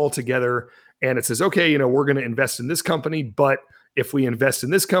pools it all together. And it says, okay, we're going to invest in this company, but if we invest in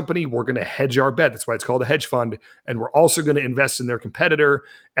this company, we're going to hedge our bet. That's why it's called a hedge fund. And we're also going to invest in their competitor.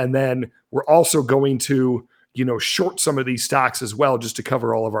 And then we're also going to, short some of these stocks as well, just to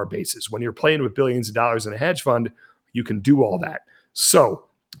cover all of our bases. When you're playing with billions of dollars in a hedge fund, you can do all that. So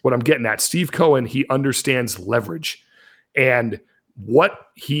what I'm getting at, Steve Cohen, he understands leverage. And my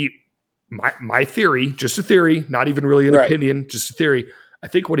theory, just a theory, not even really an opinion, just a theory. I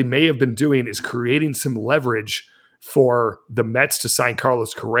think what he may have been doing is creating some leverage for the Mets to sign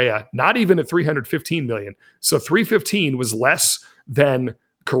Carlos Correa, not even at $315 million. So $315 was less than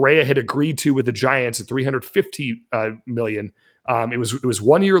Correa had agreed to with the Giants at $350 million. It was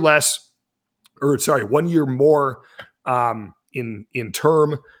 1 year less, 1 year more in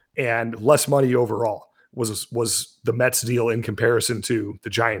term, and less money overall was the Mets deal in comparison to the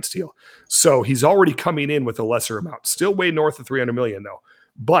Giants deal. So he's already coming in with a lesser amount, still way north of $300 million though.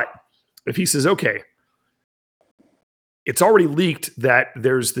 But if he says, okay, it's already leaked that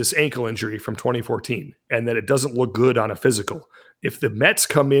there's this ankle injury from 2014 and that it doesn't look good on a physical. If the Mets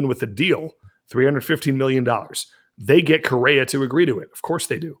come in with a deal, $315 million, they get Correa to agree to it. Of course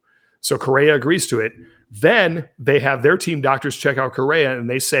they do. So Correa agrees to it. Then they have their team doctors check out Correa and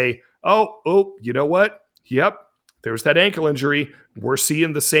they say, oh, you know what? Yep, there's that ankle injury. We're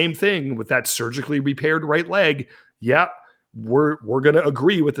seeing the same thing with that surgically repaired right leg. Yep, we're going to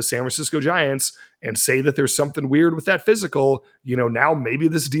agree with the San Francisco Giants and say that there's something weird with that physical. Now maybe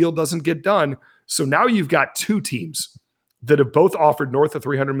this deal doesn't get done. So now you've got two teams that have both offered north of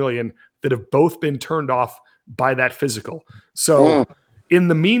 $300 million that have both been turned off by that physical. So in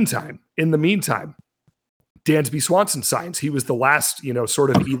the meantime, Dansby Swanson signs. He was the last, sort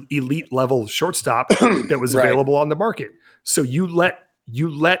of elite level shortstop that was available on the market. So you let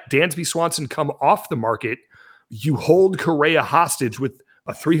Dansby Swanson come off the market. You hold Correa hostage with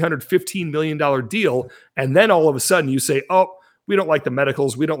a $315 million deal. And then all of a sudden you say, oh, we don't like the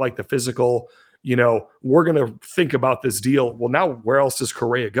medicals. We don't like the physical. We're going to think about this deal. Well, now where else does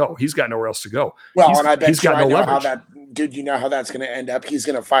Correa go? He's got nowhere else to go. Well, and I bet he's got no leverage. Dude, you know how that's going to end up? He's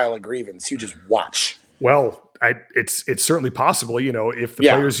going to file a grievance. You just watch. Well, it's certainly possible, if the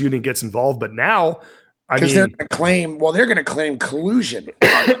players union gets involved. But now, they're going to claim collusion.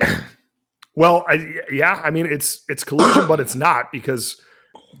 Well, it's collusion, but it's not, because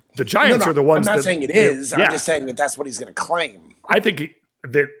the Giants are the ones. I'm not saying it is. I'm just saying that's what he's going to claim. I think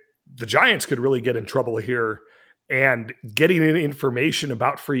that the Giants could really get in trouble here, and getting information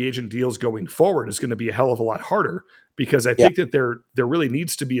about free agent deals going forward is going to be a hell of a lot harder, because I think that there really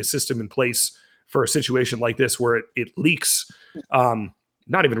needs to be a system in place for a situation like this where it leaks.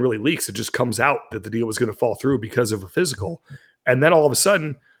 Not even really leaks. It just comes out that the deal was going to fall through because of a physical. And then all of a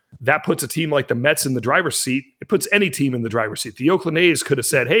sudden that puts a team like the Mets in the driver's seat. It puts any team in the driver's seat. The Oakland A's could have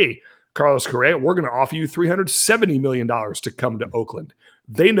said, hey, Carlos Correa, we're going to offer you $370 million to come to Oakland.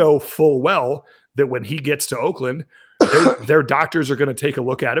 They know full well that when he gets to Oakland, their doctors are going to take a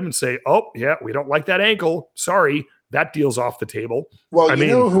look at him and say, oh, yeah, we don't like that ankle. Sorry, that deal's off the table. Well, you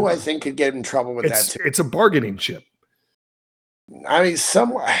know who I think could get in trouble with that too? It's a bargaining chip. I mean,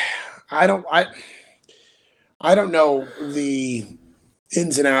 I don't know the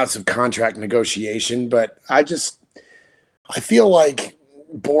ins and outs of contract negotiation, but I feel like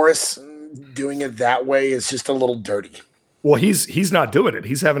Boris doing it that way is just a little dirty. Well, he's not doing it.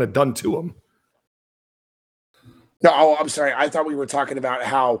 He's having it done to him. No, I'm sorry. I thought we were talking about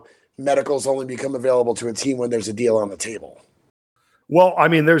how medicals only become available to a team when there's a deal on the table. Well, I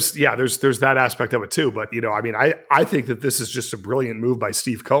mean, there's that aspect of it too. But, I think that this is just a brilliant move by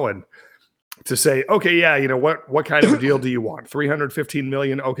Steve Cohen to say, okay, yeah, what kind of a deal do you want? $315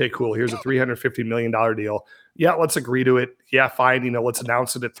 million. Okay, cool. Here's a $350 million deal. Yeah, let's agree to it. Yeah, fine. Let's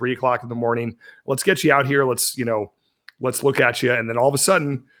announce it at 3:00 in the morning. Let's get you out here. Let's look at you. And then all of a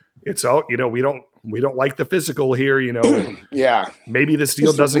sudden it's, we don't like the physical here, Yeah. Maybe this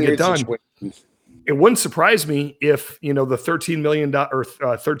deal doesn't get done. Situation. It wouldn't surprise me if, the $13 million or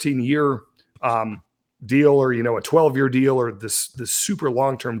 13-year deal, or, a 12-year deal, or this super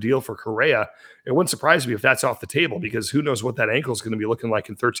long-term deal for Correa, it wouldn't surprise me if that's off the table, because who knows what that ankle is going to be looking like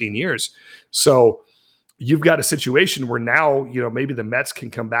in 13 years. So you've got a situation where now, maybe the Mets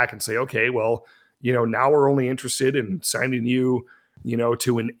can come back and say, okay, well, now we're only interested in signing you,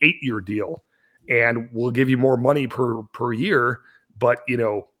 to an 8-year deal, and we'll give you more money per year. But,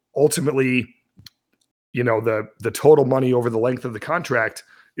 ultimately, the total money over the length of the contract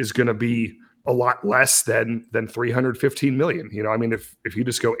is going to be a lot less than $315 million. If you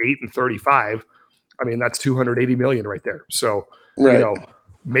just go 8 and 35, that's $280 million right there. So,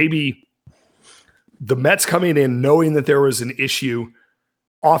 maybe the Mets coming in knowing that there was an issue,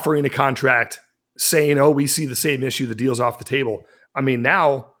 offering a contract, saying, oh, we see the same issue, the deal's off the table.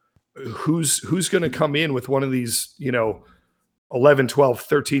 Now who's going to come in with one of these, 11, 12,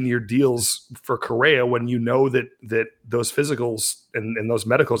 13-year deals for Correa when that those physicals and those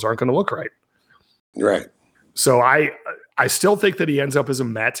medicals aren't going to look right? Right. So I still think that he ends up as a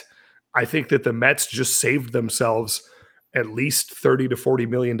Met. I think that the Mets just saved themselves at least $30 to $40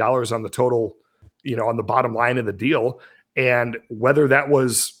 million on the total, on the bottom line of the deal. And whether that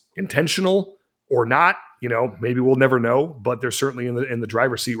was intentional or not, maybe we'll never know, but they're certainly in the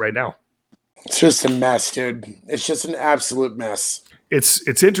driver's seat right now. It's just a mess, dude. It's just an absolute mess.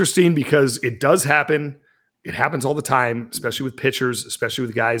 It's interesting because it does happen. It happens all the time, especially with pitchers, especially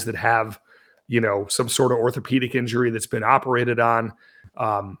with guys that have, some sort of orthopedic injury that's been operated on.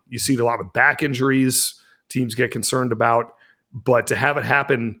 You see it a lot with back injuries. Teams get concerned about, but to have it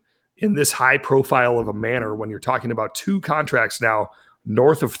happen in this high profile of a manner, when you're talking about 2 contracts now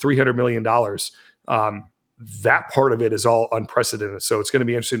north of $300 million, that part of it is all unprecedented. So it's going to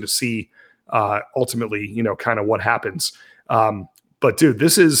be interesting to see ultimately, kind of what happens. But dude,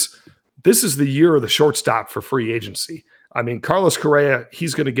 this is the year of the shortstop for free agency. Carlos Correa,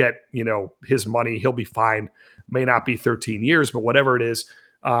 he's going to get, his money. He'll be fine. May not be 13 years, but whatever it is.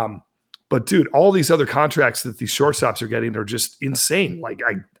 But dude, all these other contracts that these shortstops are getting are just insane. Like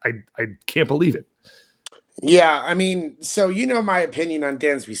I can't believe it. Yeah. So my opinion on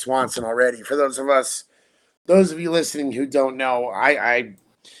Dansby Swanson already. For those of you listening who don't know,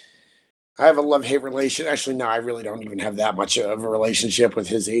 I have a love-hate relation. Actually, no, I really don't even have that much of a relationship with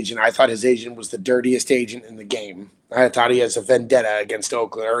his agent. I thought his agent was the dirtiest agent in the game. I thought he has a vendetta against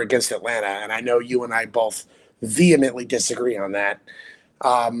Oakland or against Atlanta, and I know you and I both vehemently disagree on that.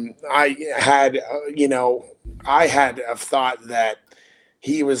 I had, I had a thought that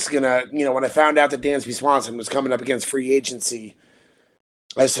he was gonna, when I found out that Dansby Swanson was coming up against free agency,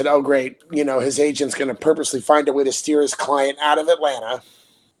 I said, "Oh, great! His agent's gonna purposely find a way to steer his client out of Atlanta."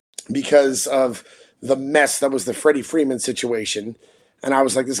 Because of the mess that was the Freddie Freeman situation. And I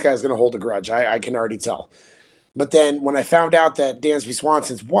was like, this guy's going to hold a grudge. I can already tell. But then when I found out that Dansby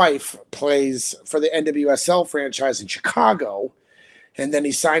Swanson's wife plays for the NWSL franchise in Chicago, and then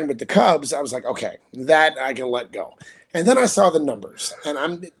he signed with the Cubs, I was like, okay, that I can let go. And then I saw the numbers, and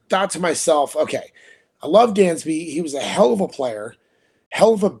I thought to myself, okay, I love Dansby. He was a hell of a player,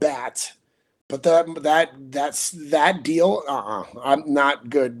 hell of a bat. But that deal, I'm not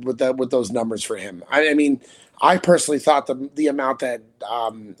good with those numbers for him. I mean, I personally thought the amount that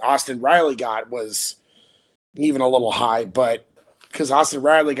Austin Riley got was even a little high, but because Austin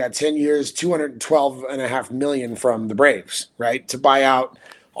Riley got 10 years, $212.5 million from the Braves, right, to buy out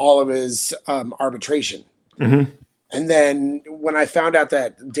all of his arbitration. Mm-hmm. And then when I found out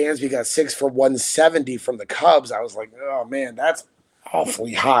that Dansby got 6 for $170 from the Cubs, I was like, oh man, that's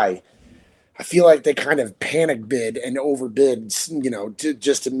awfully high. I feel like they kind of panic bid and overbid,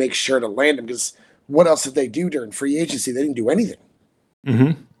 just to make sure to land him. Because what else did they do during free agency? They didn't do anything.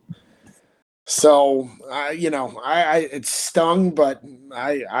 Mm-hmm. So, it stung, but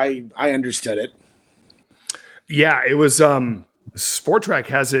I understood it. Yeah, it was. Sport Track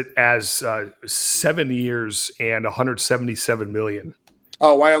has it as 7 years and 177 million.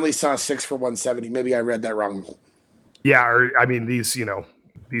 Oh, I only saw 6 for 170. Maybe I read that wrong. Yeah, or I mean these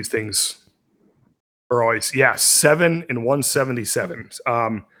things. Or always, 7 and 177.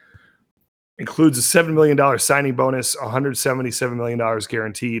 Includes a $7 million signing bonus, $177 million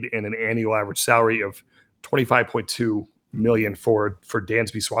guaranteed, and an annual average salary of $25.2 million for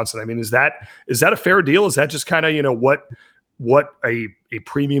Dansby Swanson. I mean, is that a fair deal? Is that just kind of what a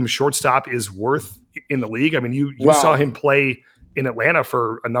premium shortstop is worth in the league? I mean, you saw him play in Atlanta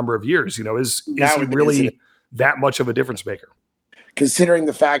for a number of years. Is he really that much of a difference maker? Considering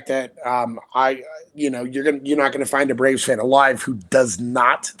the fact that you're not gonna find a Braves fan alive who does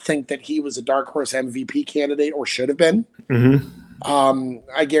not think that he was a dark horse MVP candidate or should have been. Mm-hmm.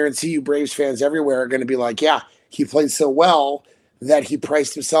 I guarantee you, Braves fans everywhere are going to be like, yeah, he played so well that he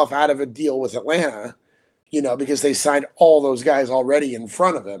priced himself out of a deal with Atlanta, because they signed all those guys already in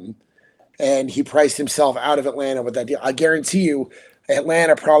front of him, and he priced himself out of Atlanta with that deal. I guarantee you,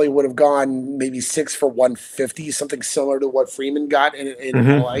 Atlanta probably would have gone maybe 6 for 150, something similar to what Freeman got in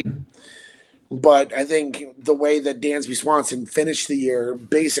Mm-hmm. LA. But I think the way that Dansby Swanson finished the year,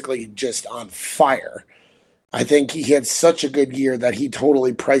 basically just on fire, I think he had such a good year that he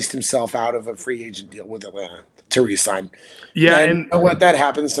totally priced himself out of a free agent deal with Atlanta to re-sign. Yeah, and you know what, that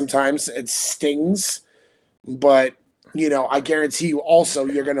happens sometimes. It stings, but I guarantee you also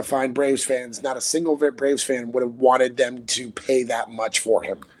you're going to find Braves fans, not a single Braves fan would have wanted them to pay that much for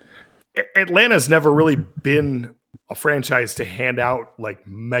him. Atlanta's never really been a franchise to hand out like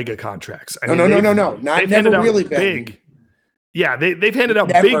mega contracts. No. Not never really big. Been. Yeah, they've handed out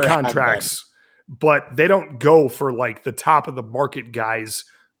big contracts, but they don't go for like the top of the market guys,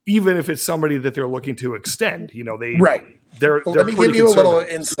 even if it's somebody that they're looking to extend. Right. They're let me give you a little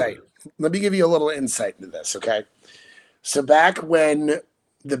insight. Let me give you a little insight into this, okay? So back when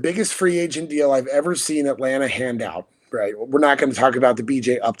the biggest free agent deal I've ever seen Atlanta hand out, right? We're not going to talk about the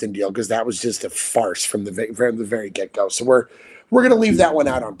BJ Upton deal because that was just a farce from the very get-go. So we're going to leave that one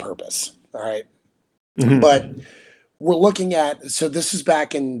out on purpose, all right? Mm-hmm. But we're looking at, so this is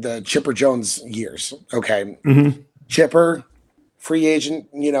back in the Chipper Jones years, okay? Mm-hmm. Chipper, free agent,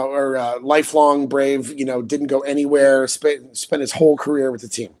 or lifelong Brave, didn't go anywhere, spent his whole career with the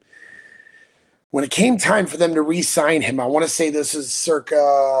team. When it came time for them to re-sign him, I want to say this is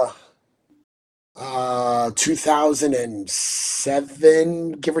circa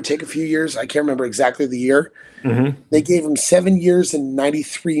 2007, give or take a few years. I can't remember exactly the year. Mm-hmm. They gave him 7 years and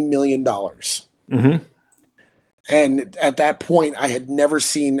 $93 million. Mm-hmm. And at that point, I had never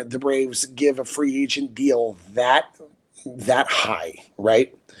seen the Braves give a free agent deal that high,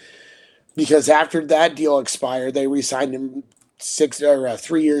 right? Because after that deal expired, they re-signed him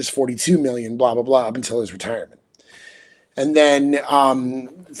 3 years, $42 million, blah, blah, blah, up until his retirement. And then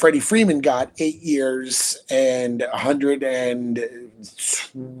Freddie Freeman got 8 years and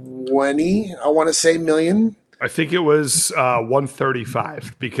 120, I want to say, million. I think it was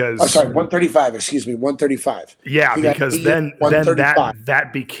 135 because. Oh, sorry, 135. Excuse me, 135. Yeah, because then that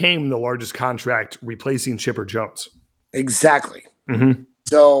became the largest contract, replacing Chipper Jones. Exactly. Mm-hmm.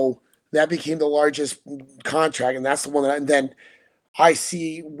 So that became the largest contract, and that's the one that. And then I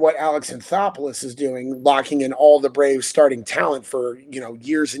see what Alex Anthopoulos is doing, locking in all the Braves starting talent for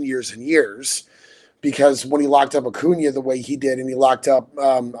years and years and years. Because when he locked up Acuna the way he did, and he locked up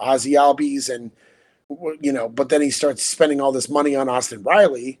Ozzie Albies, and but then he starts spending all this money on Austin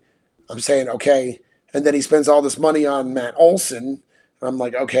Riley. I'm saying, okay, and then he spends all this money on Matt Olson. I'm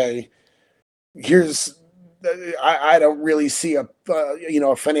like, okay, I don't really see a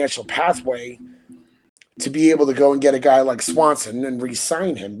financial pathway to be able to go and get a guy like Swanson and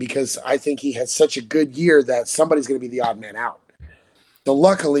re-sign him, because I think he had such a good year that somebody's going to be the odd man out. So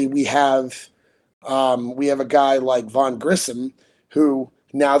luckily we have a guy like Von Grissom, who,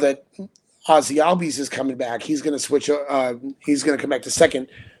 now that Ozzie Albies is coming back, he's going to switch. He's going to come back to second.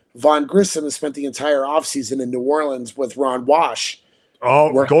 Von Grissom has spent the entire offseason in New Orleans with Ron Wash.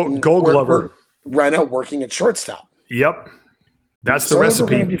 Oh, Gold Glover. Reno working at shortstop. Yep. That's the recipe. We're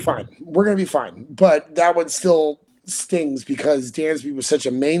going to be fine. We're going to be fine. But that one still stings because Dansby was such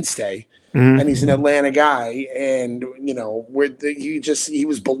a mainstay. And he's an Atlanta guy, and he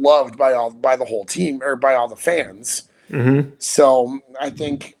was beloved by the whole team, or by all the fans. So I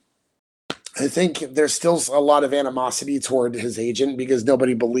think there's still a lot of animosity toward his agent because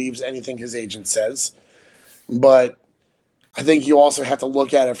nobody believes anything his agent says. But I think you also have to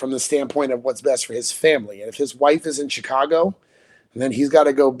look at it from the standpoint of what's best for his family. And if his wife is in Chicago, then he's got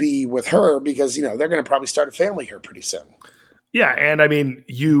to go be with her, because they're going to probably start a family here pretty soon. Yeah, and I mean,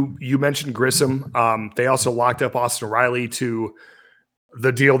 you mentioned Grissom. They also locked up Austin Riley to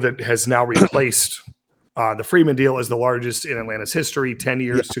the deal that has now replaced the Freeman deal as the largest in Atlanta's history, 10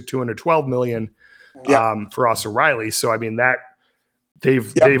 years to $212 million for Austin Riley. So I mean that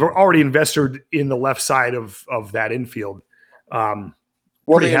they've already invested in the left side of that infield.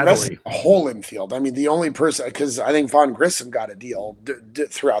 They invested a whole infield. I mean, the only person, because I think Von Grissom got a deal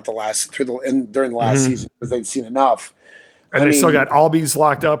during the last season because they'd seen enough. And they still got Albies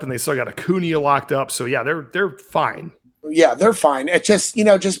locked up, and they still got Acuna locked up. So yeah, they're fine. Yeah, they're fine. It's just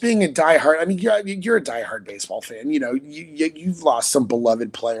just being a diehard. I mean, you're a diehard baseball fan. You've lost some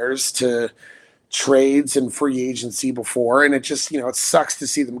beloved players to trades and free agency before, and it just it sucks to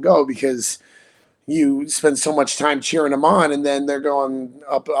see them go because you spend so much time cheering them on, and then they're going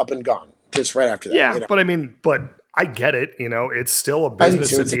up and gone just right after that. Yeah, but I mean, I get it. It's still a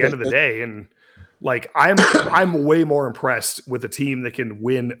business at the end of the day, and. Like I'm way more impressed with a team that can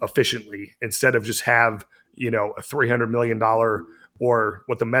win efficiently instead of just have, a $300 million or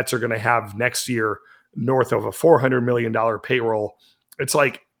what the Mets are going to have next year north of a $400 million payroll. It's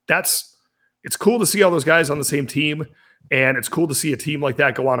like, it's cool to see all those guys on the same team. And it's cool to see a team like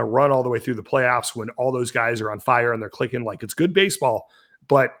that go on a run all the way through the playoffs when all those guys are on fire and they're clicking. Like, it's good baseball,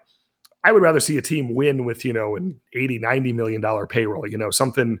 but I would rather see a team win with, an $80-90 million payroll,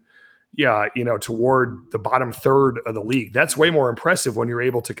 something, toward the bottom third of the league. That's way more impressive when you're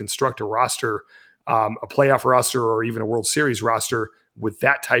able to construct a roster, a playoff roster, or even a World Series roster with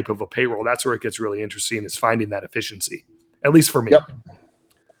that type of a payroll. That's where it gets really interesting, is finding that efficiency, at least for me. Yep.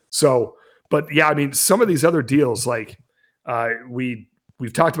 So, but yeah, I mean, some of these other deals, like we've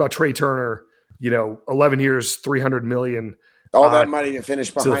talked about Trey Turner, 11 years, $300 million. All that money to finish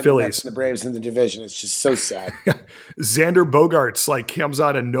behind the Phillies and the Braves in the division. It's just so sad. Xander Bogaerts comes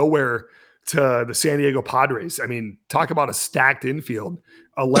out of nowhere to the San Diego Padres. I mean, talk about a stacked infield.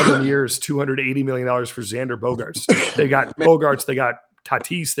 11 years, $280 million for Xander Bogaerts. They got Bogaerts, they got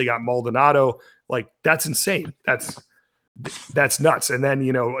Tatis, they got Maldonado. Like, that's insane. That's nuts. And then,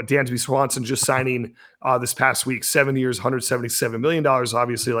 Dansby Swanson just signing this past week, 7 years, $177 million,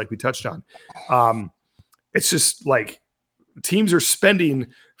 obviously, like we touched on. It's just like, teams are spending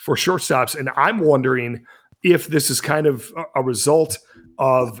for shortstops, and I'm wondering if this is kind of a result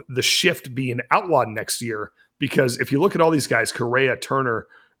of the shift being outlawed next year. Because if you look at all these guys, Correa, Turner,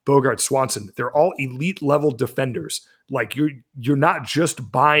 Bogart, Swanson, they're all elite level defenders. Like, you're not just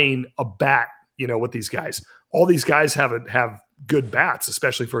buying a bat, with these guys. All these guys have good bats,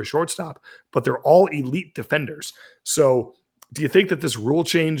 especially for a shortstop, but they're all elite defenders. So do you think that this rule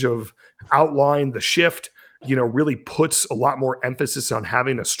change of outlawing the shift really puts a lot more emphasis on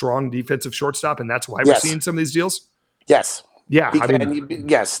having a strong defensive shortstop, and that's why we're seeing some of these deals? Yes. Yeah.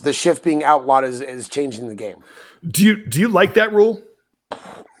 Yes, the shift being outlawed is changing the game. Do you like that rule?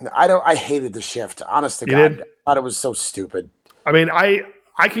 I hated the shift. Honest to God, I thought it was so stupid. I mean, I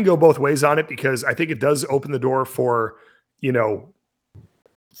can go both ways on it, because I think it does open the door for,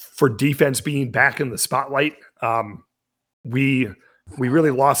 for defense being back in the spotlight. We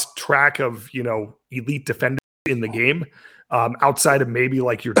really lost track of, elite defenders in the game, outside of maybe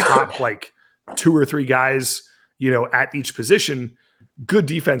like your top like 2 or 3 guys, at each position. Good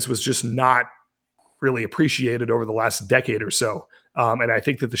defense was just not really appreciated over the last decade or so. And I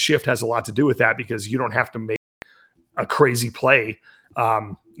think that the shift has a lot to do with that, because you don't have to make a crazy play,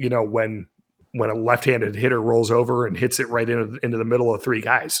 when a left-handed hitter rolls over and hits it right into the middle of 3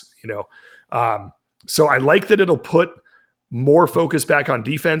 guys, So I like that it'll put more focus back on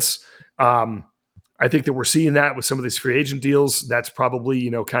defense. I think that we're seeing that with some of these free agent deals. That's probably,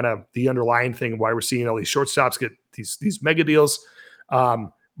 kind of the underlying thing why we're seeing all these shortstops get these mega deals.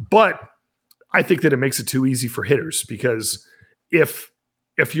 But I think that it makes it too easy for hitters, because if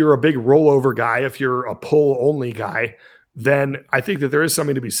you're a big rollover guy, if you're a pull only guy, then I think that there is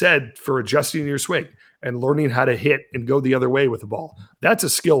something to be said for adjusting your swing and learning how to hit and go the other way with the ball. That's a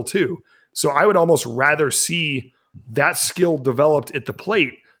skill too. So I would almost rather see that skill developed at the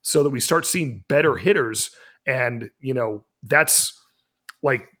plate, so that we start seeing better hitters. And, that's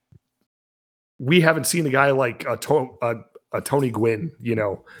like, we haven't seen a guy like a Tony Gwynn,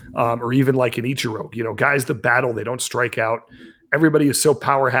 or even like an Ichiro, guys that battle, they don't strike out. Everybody is so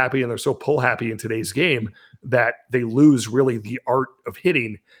power happy and they're so pull happy in today's game that they lose really the art of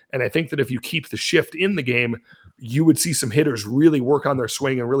hitting. And I think that if you keep the shift in the game, you would see some hitters really work on their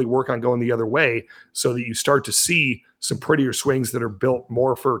swing and really work on going the other way, so that you start to see some prettier swings that are built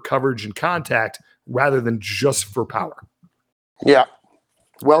more for coverage and contact rather than just for power. Yeah.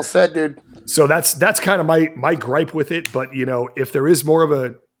 Well said, dude. So that's kind of my gripe with it. But, if there is more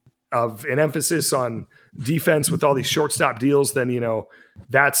of an emphasis on defense with all these shortstop deals, then,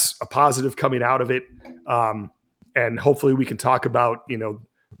 that's a positive coming out of it. And hopefully we can talk about,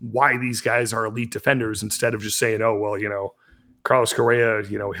 why these guys are elite defenders, instead of just saying, oh, well, Carlos Correa,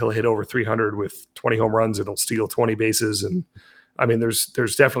 he'll hit over 300 with 20 home runs and he'll steal 20 bases. And I mean, there's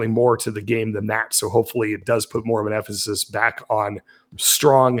definitely more to the game than that. So hopefully it does put more of an emphasis back on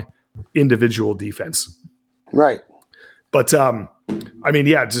strong individual defense. Right. But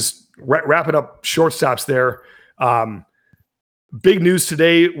just wrapping up shortstops there. Big news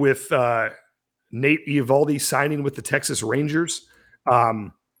today with Nate Eovaldi signing with the Texas Rangers.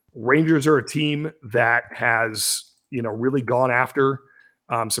 Rangers are a team that has, really gone after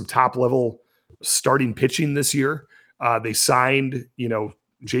some top level starting pitching this year. They signed,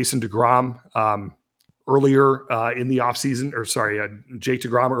 Jason DeGrom earlier in the offseason, Jake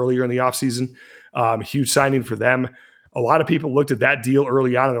DeGrom earlier in the offseason. Huge signing for them. A lot of people looked at that deal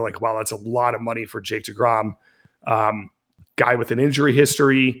early on and they're like, wow, that's a lot of money for Jake DeGrom, guy with an injury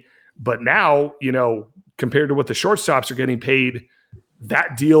history. But now, compared to what the shortstops are getting paid,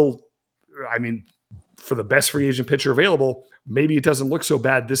 that deal, I mean, for the best free agent pitcher available, maybe it doesn't look so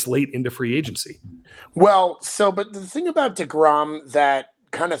bad this late into free agency. Well, but the thing about DeGrom that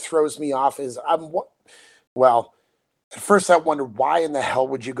kind of throws me off is at first I wondered, why in the hell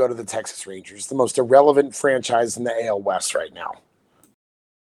would you go to the Texas Rangers, the most irrelevant franchise in the AL West right now?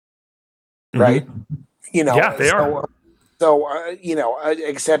 Right? Yeah, they are. So,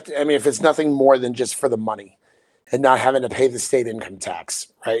 except, I mean, if it's nothing more than just for the money and not having to pay the state income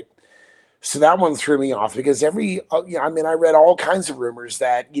tax, right? So that one threw me off, because I read all kinds of rumors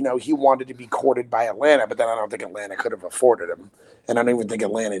that, he wanted to be courted by Atlanta, but then I don't think Atlanta could have afforded him. And I don't even think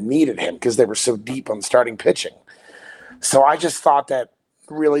Atlanta needed him, because they were so deep on starting pitching. So I just thought that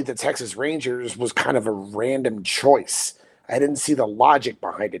really the Texas Rangers was kind of a random choice. I didn't see the logic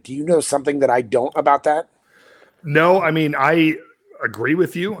behind it. Do you know something that I don't about that? No, I mean, I agree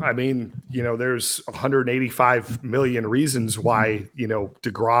with you. I mean, there's 185 million reasons why,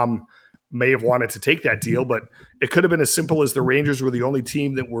 DeGrom may have wanted to take that deal, but it could have been as simple as the Rangers were the only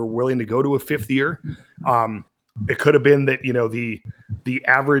team that were willing to go to a 5th year. It could have been that, the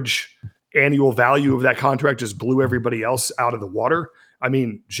average annual value of that contract just blew everybody else out of the water. I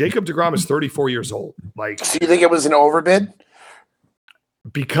mean, Jacob DeGrom is 34 years old. So you think it was an overbid?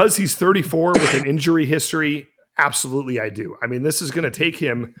 Because he's 34 with an injury history, absolutely I do. I mean, this is going to take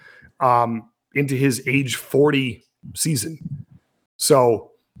him into his age 40 season.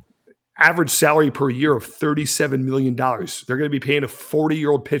 So average salary per year of $37 million. They're going to be paying a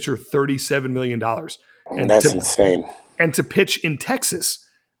 40-year-old pitcher $37 million. And that's insane. And to pitch in Texas,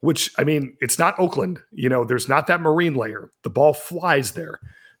 which, I mean, it's not Oakland. There's not that marine layer. The ball flies there.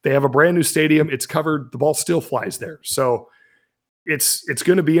 They have a brand new stadium. It's covered. The ball still flies there. So it's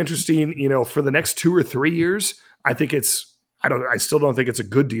going to be interesting, for the next 2 or 3 years. I think I still don't think it's a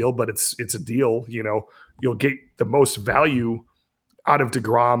good deal, but it's a deal. You'll get the most value out of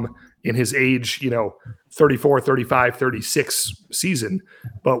DeGrom in his age, 34, 35, 36 season.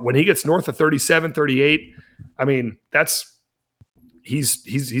 But when he gets north of 37, 38, I mean,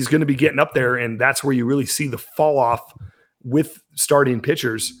 he's going to be getting up there, and that's where you really see the fall off with starting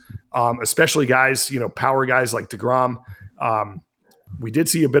pitchers, especially guys, power guys like DeGrom. We did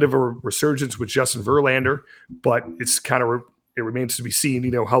see a bit of a resurgence with Justin Verlander, but it's kind of it remains to be seen,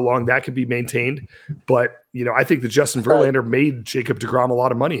 how long that could be maintained. But I think that Justin Verlander made Jacob DeGrom a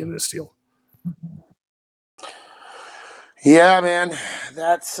lot of money in this deal. Yeah, man,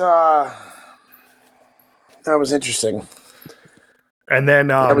 that was interesting. And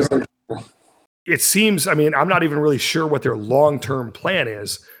then it seems, I'm not even really sure what their long-term plan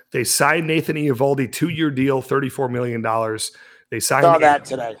is. They signed Nathan Eovaldi 2-year deal, $34 million. They signed that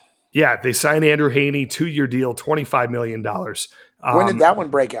today. Yeah, they signed Andrew Haney, 2-year deal, $25 million. When did that one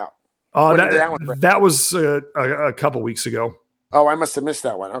break out? That was a couple weeks ago. Oh, I must have missed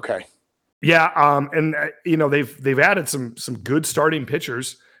that one. Okay. Yeah, and they've added some good starting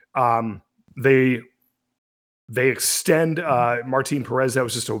pitchers. They extend Martin Perez. That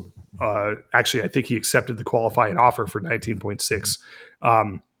was just actually, I think he accepted the qualifying offer for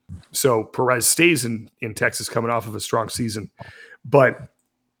 19.6. So Perez stays in Texas coming off of a strong season. But,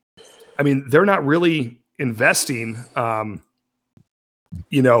 they're not really investing,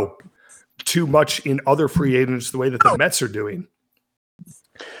 too much in other free agents the way that the Mets are doing.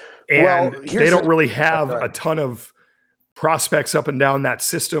 And they don't really have a ton of prospects up and down that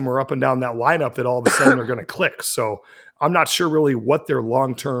system or up and down that lineup that all of a sudden are going to click. So I'm not sure really what their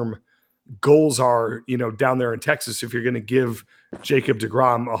long-term goals are, down there in Texas, if you're going to give Jacob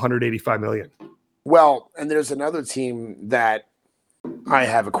DeGrom $185 million. Well, and there's another team that I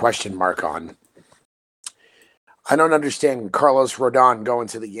have a question mark on. I don't understand Carlos Rodon going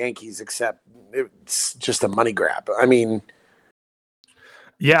to the Yankees, except it's just a money grab.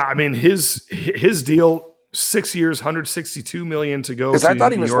 Yeah, his deal, 6 years, $162 million to go. Because I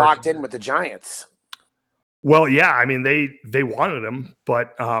thought he was locked in with the Giants. Well, yeah, they wanted him,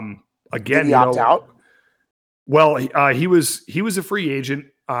 but again, did he opt out? Well, he was a free agent.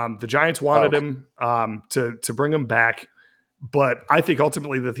 The Giants wanted him to bring him back, but I think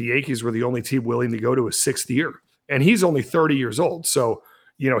ultimately that the Yankees were the only team willing to go to a 6th year, and he's only 30 years old, so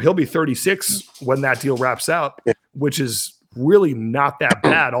he'll be 36 when that deal wraps up, which is really not that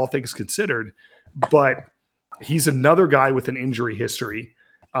bad, all things considered. But he's another guy with an injury history.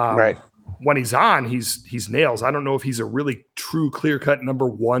 Right. When he's on, he's nails. I don't know if he's a really true clear-cut number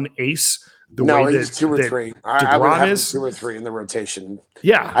one ace. He's 2 or 3. I would have 2 or 3 in the rotation.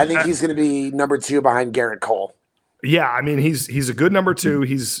 Yeah. I think he's going to be number 2 behind Garrett Cole. Yeah, he's a good number 2.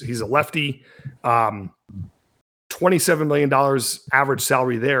 He's a lefty. $27 million average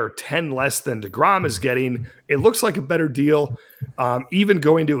salary there, 10 less than DeGrom is getting. It looks like a better deal. Even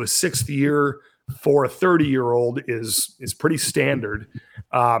going to a 6th year for a 30-year-old is pretty standard.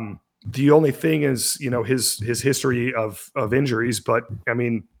 The only thing is, his history of injuries, but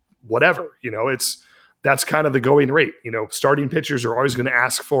whatever, that's kind of the going rate. Starting pitchers are always going to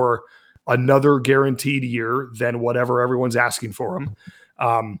ask for another guaranteed year than whatever everyone's asking for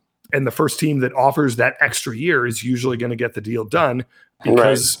them. And the first team that offers that extra year is usually going to get the deal done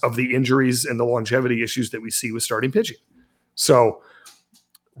because of the injuries and the longevity issues that we see with starting pitching. So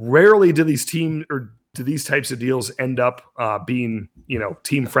rarely do these types of deals end up being,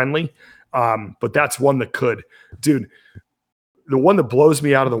 team friendly. But that's one that could. Dude, the one that blows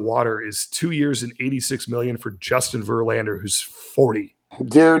me out of the water is 2 years and $86 million for Justin Verlander, who's 40.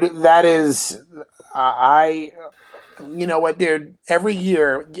 Dude, that is you know what, dude? Every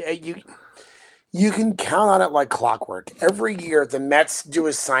year, you can count on it like clockwork. Every year, the Mets do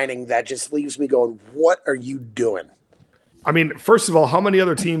a signing that just leaves me going, what are you doing? First of all, how many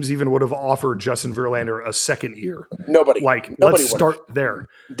other teams even would have offered Justin Verlander a 2nd year? Nobody. Let's start there.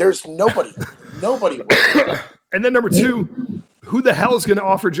 There's nobody. Nobody would. And then number 2, who the hell is going to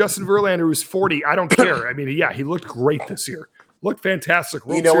offer Justin Verlander who's 40? I don't care. He looked great this year. Looked fantastic.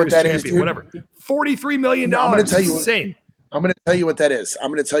 World Series what that champion, is, whatever. $43 million. No, I'm going to tell you. Insane. I'm going to tell you what that is.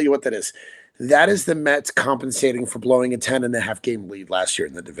 That is the Mets compensating for blowing a 10.5 game lead last year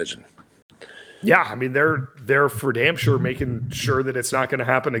in the division. Yeah, they're for damn sure making sure that it's not going to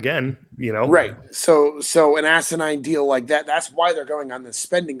happen again. Right. So an asinine deal like that. That's why they're going on this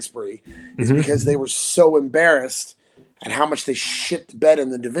spending spree. Is because they were so embarrassed at how much they shit the bed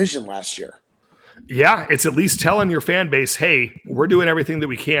in the division last year. Yeah, it's at least telling your fan base, hey, we're doing everything that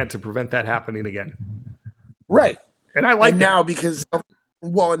we can to prevent that happening again. Right. And I like now because of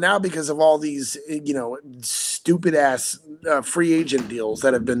all these, stupid ass free agent deals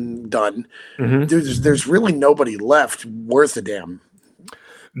that have been done, there's really nobody left worth a damn.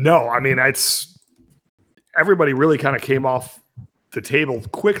 No, it's everybody really kind of came off the table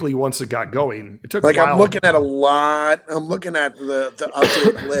quickly once it got going. It took like a while. I'm looking at a lot. I'm looking at the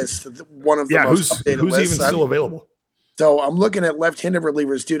updated list. One of the most updated who's lists. even still available? So I'm looking at left-handed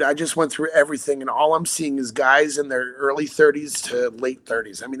relievers, dude. I just went through everything, and all I'm seeing is guys in their early 30s to late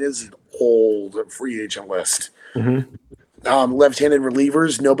 30s. I mean, this is an old free agent list. Left-handed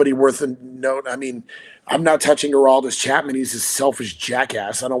relievers, nobody worth a note. I mean, I'm not touching Aroldis Chapman. He's a selfish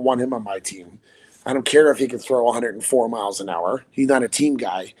jackass. I don't want him on my team. I don't care if he can throw 104 miles an hour. He's not a team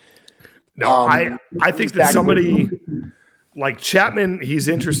guy. No, I think that somebody like Chapman, he's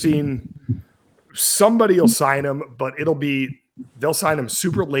interesting. Somebody will sign him, but they'll sign him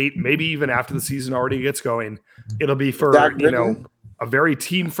super late, maybe even after the season already gets going. It'll be for, a very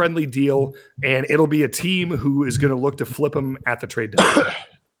team-friendly deal, and it'll be a team who is going to look to flip him at the trade deadline.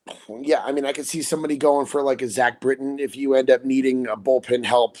 Yeah, I mean, I could see somebody going for like a Zach Britton if you end up needing a bullpen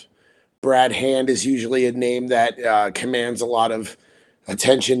help. Brad Hand is usually a name that commands a lot of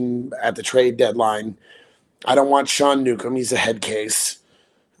attention at the trade deadline. I don't want Sean Newcomb. He's a head case.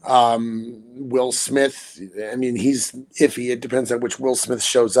 Will Smith, I mean, he's iffy. It depends on which Will Smith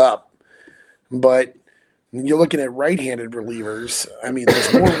shows up. But you're looking at right-handed relievers. I mean,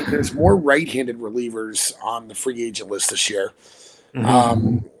 there's more right-handed relievers on the free agent list this year.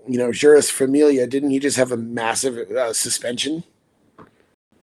 Juris Familia, didn't he just have a massive suspension?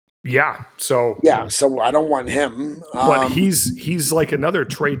 Yeah. So I don't want him. But he's like another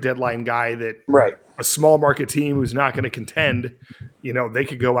trade deadline guy that a small market team who's not going to contend, they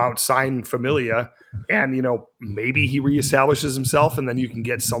could go out, sign Familia, and maybe he reestablishes himself, and then you can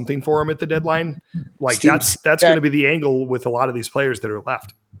get something for him at the deadline. Like that's going to be the angle with a lot of these players that are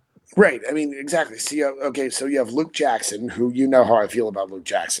left. Right. I mean, exactly. So you have Luke Jackson, who how I feel about Luke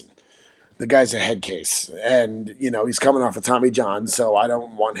Jackson. The guy's a head case, and he's coming off of Tommy John, so I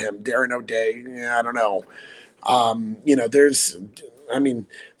don't want him. Darren O'Day, I don't know.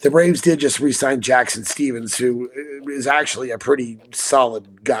 The Braves did just re-sign Jackson Stevens, who is actually a pretty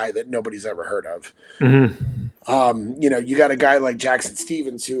solid guy that nobody's ever heard of. You got a guy like Jackson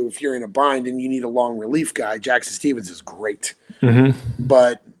Stevens, who, if you're in a bind and you need a long relief guy, Jackson Stevens is great.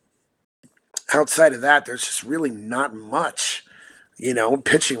 But outside of that, there's just really not much.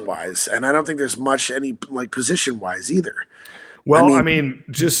 Pitching wise. And I don't think there's much any position wise either. Well, I mean,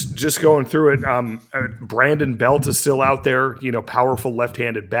 just going through it, Brandon Belt is still out there, powerful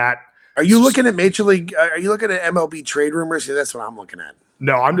left-handed bat. Are you looking at Major League? Are you looking at MLB trade rumors? Yeah, that's what I'm looking at.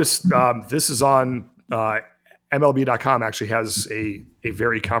 No, I'm just, this is on MLB.com actually has a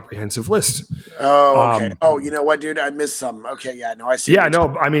very comprehensive list. Oh, okay. You know what, dude? I missed some. Okay. Yeah, no, I see. Yeah,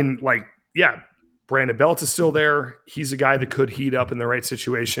 no, I mean, Brandon Belt is still there. He's a guy that could heat up in the right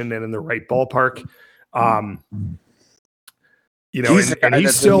situation and in the right ballpark.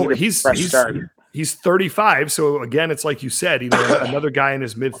 He's 35. So again, it's like you said, another guy in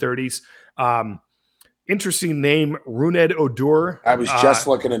his mid 30s. Interesting name, Rougned Odor. I was just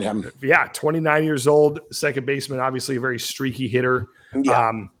looking at him. Yeah. 29 years old, second baseman, obviously a very streaky hitter.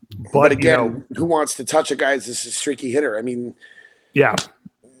 Yeah. But again, who wants to touch a guy that's a streaky hitter? I mean, yeah.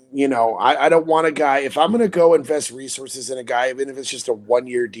 I don't want a guy. If I'm going to go invest resources in a guy, even if it's just a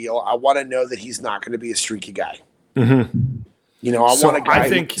 1-year deal, I want to know that he's not going to be a streaky guy. Mm-hmm. Want a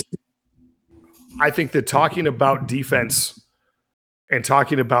guy. I think that talking about defense and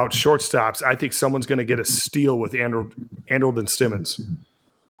talking about shortstops, I think someone's going to get a steal with Andrelton Simmons.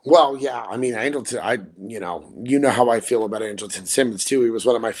 Well, yeah. I mean, Andrelton, how I feel about Andrelton Simmons too. He was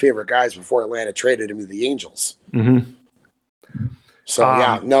one of my favorite guys before Atlanta traded him to the Angels. Mm-hmm. So,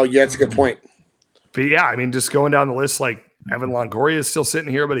 that's a good point. But, yeah, I mean, just going down the list, like Evan Longoria is still sitting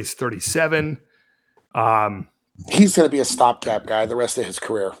here, but he's 37. He's going to be a stopgap guy the rest of his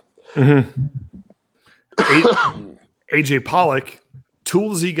career. Mm-hmm. AJ Pollock,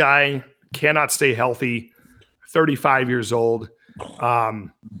 toolsy guy, cannot stay healthy, 35 years old.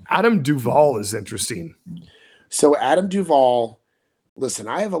 Adam Duvall is interesting. So, Adam Duvall... Listen,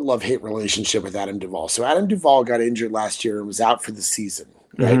 I have a love-hate relationship with Adam Duvall. So Adam Duvall got injured last year and was out for the season,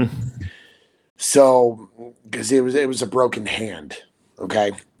 right? Mm-hmm. So, because it was a broken hand,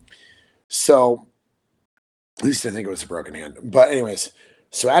 okay? So, at least I think it was a broken hand. But anyways,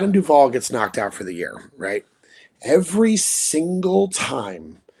 so Adam Duvall gets knocked out for the year, right? Every single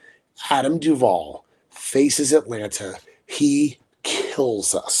time Adam Duvall faces Atlanta, he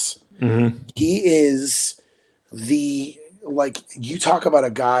kills us. Mm-hmm. He is you talk about a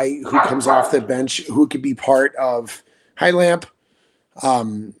guy who comes off the bench who could be part of who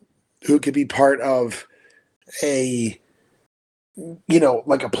could be part of a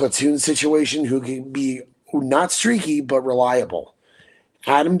platoon situation, who could be not streaky but reliable.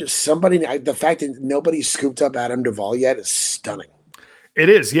 The fact that nobody scooped up Adam Duvall yet is stunning. It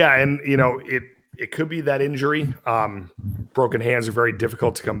is, yeah, and it could be that injury. Broken hands are very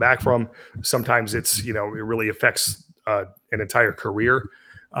difficult to come back from. Sometimes it's it really affects an entire career.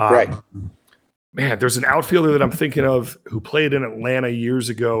 Right. Man, there's an outfielder that I'm thinking of who played in Atlanta years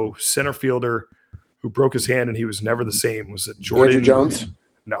ago, center fielder, who broke his hand and he was never the same. Was it Jordan Andrew Jones?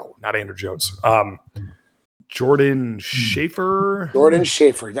 No, not Andrew Jones. Jordan Schaefer. Jordan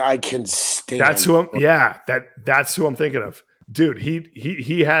Schaefer. I can stand. That's who that's who I'm thinking of. Dude,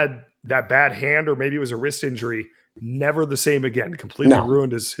 he had that bad hand, or maybe it was a wrist injury. Never the same again. Completely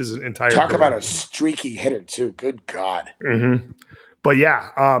ruined his entire Talk career. about a streaky hitter too. Good God. Mm-hmm. But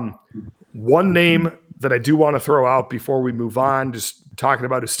yeah, one name that I do want to throw out before we move on, just talking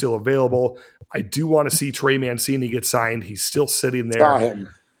about, is still available. I do want to see Trey Mancini get signed. He's still sitting there. Saw him.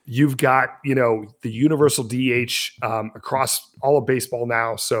 You've got, the universal DH across all of baseball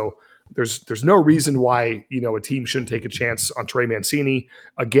now. So there's no reason why, a team shouldn't take a chance on Trey Mancini.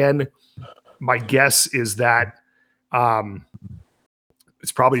 Again, my guess is that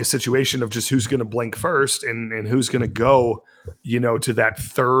it's probably a situation of just who's going to blink first and who's going to go, to that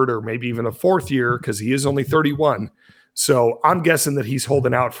third or maybe even a fourth year, because he is only 31. So I'm guessing that he's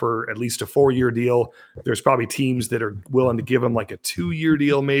holding out for at least a 4-year deal. There's probably teams that are willing to give him like a 2-year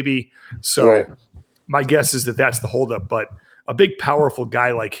deal, maybe. So my guess is that that's the holdup. But a big, powerful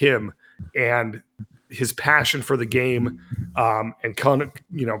guy like him and his passion for the game, and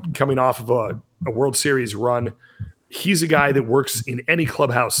coming off of a World Series run, he's a guy that works in any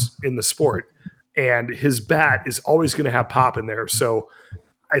clubhouse in the sport, and his bat is always going to have pop in there. So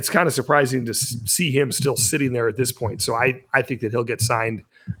it's kind of surprising to see him still sitting there at this point. So I think that he'll get signed,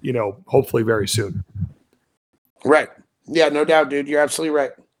 hopefully very soon. Right. Yeah, no doubt, dude. You're absolutely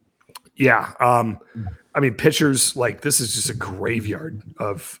right. Yeah. Pitchers, like, this is just a graveyard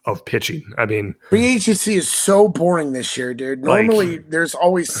of pitching. Free agency is so boring this year, dude. Normally there's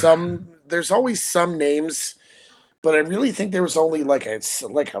always some names, but I really think there was only like a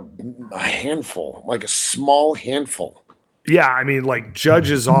handful, like a small handful. Yeah, Judge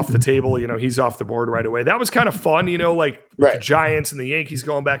is off the table. He's off the board right away. That was kind of fun, the Giants and the Yankees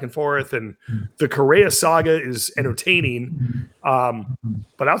going back and forth, and the Correa saga is entertaining.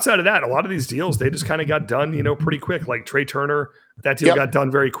 But outside of that, a lot of these deals, they just kind of got done, pretty quick. Like Trey Turner, that deal got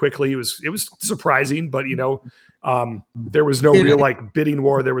done very quickly. It was surprising, but there was no real bidding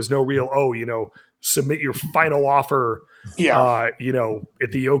war. There was no real, submit your final offer. At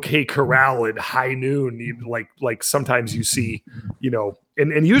the OK Corral at high noon, like sometimes you see,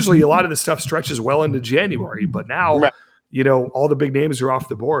 and usually a lot of this stuff stretches well into January, but now, all the big names are off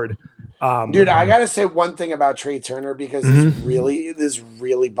the board. Dude, I got to say one thing about Trey Turner, because this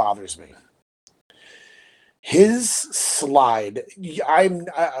really bothers me. His slide,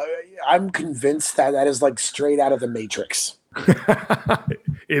 I'm convinced that is like straight out of the Matrix.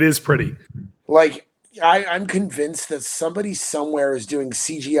 It is pretty. I'm convinced that somebody somewhere is doing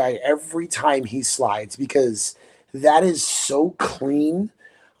CGI every time he slides, because that is so clean.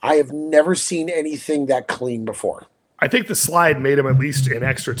 I have never seen anything that clean before. I think the slide made him at least an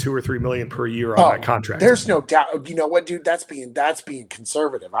extra $2 or $3 million per year on that contract. There's no doubt. You know what, dude? That's being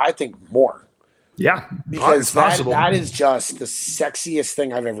conservative. I think more. Yeah, because that is just the sexiest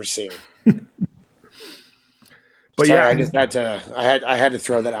thing I've ever seen. But sorry, yeah, I had to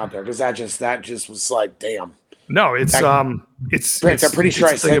throw that out there, because that just was like, damn. No, it's I'm pretty sure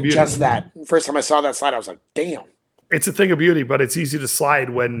I said just that. First time I saw that slide, I was like, damn. It's a thing of beauty, but it's easy to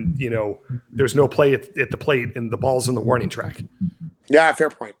slide when there's no play at the plate and the ball's in the warning track. Yeah, fair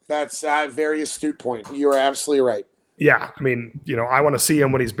point. That's a very astute point. You are absolutely right. Yeah, I want to see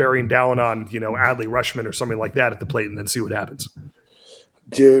him when he's bearing down on Adley Rutschman or something like that at the plate, and then see what happens.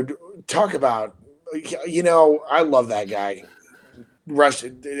 Dude, talk about. I love that guy.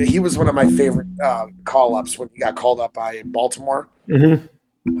 He was one of my favorite call-ups when he got called up by Baltimore.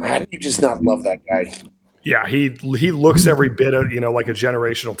 Mm-hmm. How do you just not love that guy? Yeah, he looks every bit of like a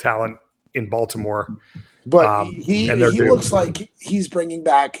generational talent in Baltimore. But he looks like he's bringing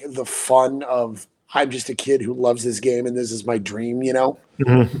back the fun of, I'm just a kid who loves this game and this is my dream.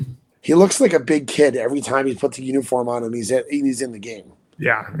 Mm-hmm. He looks like a big kid every time he puts the uniform on and he's in the game.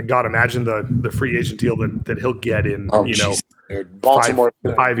 Yeah, and God, imagine the free agent deal that he'll get in Baltimore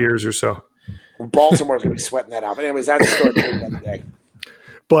 5 years or so. Baltimore's gonna be sweating that out. But anyways, that's the story for the day.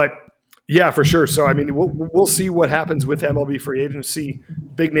 But yeah, for sure. So we'll see what happens with MLB free agency.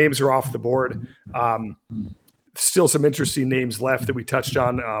 Big names are off the board. Still some interesting names left that we touched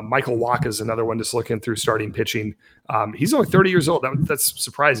on. Michael Wacha is another one, just looking through starting pitching. He's only 30 years old. That's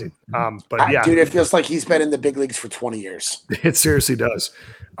surprising. But yeah, dude, it feels like he's been in the big leagues for 20 years. It seriously does.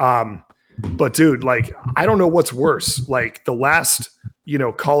 But dude, I don't know what's worse. The last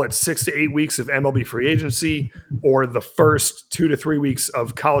call it 6 to 8 weeks of MLB free agency or the first 2 to 3 weeks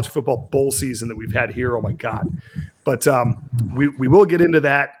of college football bowl season that we've had here. Oh my God. But we will get into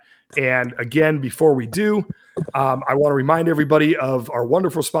that. And again, before we do, I want to remind everybody of our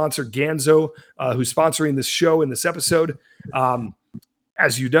wonderful sponsor, Ganzo, who's sponsoring this show and this episode.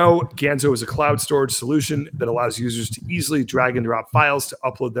 As you know, Ganzo is a cloud storage solution that allows users to easily drag and drop files to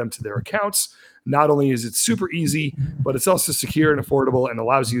upload them to their accounts. Not only is it super easy, but it's also secure and affordable and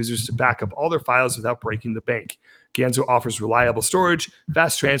allows users to back up all their files without breaking the bank. Ganzo offers reliable storage,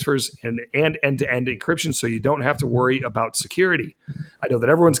 fast transfers, and end-to-end encryption, so you don't have to worry about security. I know that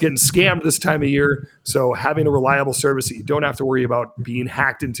everyone's getting scammed this time of year, so having a reliable service that you don't have to worry about being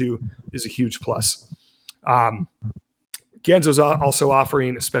hacked into is a huge plus. Ganzo's also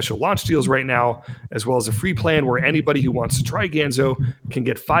offering special launch deals right now, as well as a free plan where anybody who wants to try Ganzo can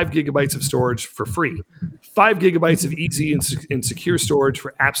get 5 gigabytes of storage for free. 5 gigabytes of easy and secure storage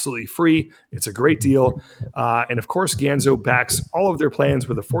for absolutely free. It's a great deal. And of course, Ganzo backs all of their plans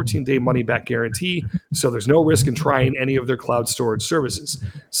with a 14-day money-back guarantee, so there's no risk in trying any of their cloud storage services.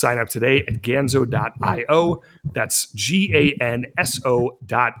 Sign up today at ganzo.io. That's GANSO.io,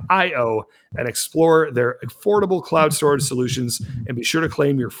 and explore their affordable cloud storage solutions, and be sure to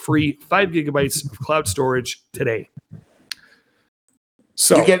claim your free 5 gigabytes of cloud storage today.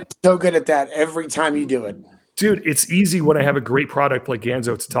 So you get so good at that every time you do it. Dude, it's easy when I have a great product like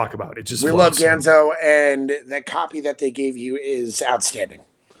Ganzo to talk about. It just we love Ganzo, and that copy that they gave you is outstanding.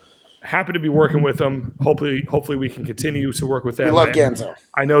 Happy to be working with them. Hopefully we can continue to work with them. We love Ganzo.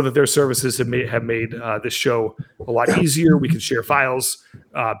 I know that their services have made this show a lot easier. We can share files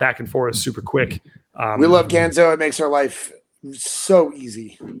back and forth super quick. We love Ganzo. It makes our life so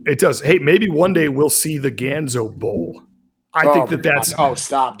easy. It does. Hey, maybe one day we'll see the Ganzo Bowl. I think that's... Oh,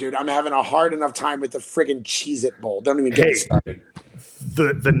 stop, dude. I'm having a hard enough time with the friggin' Cheez-It Bowl. Don't even get me started.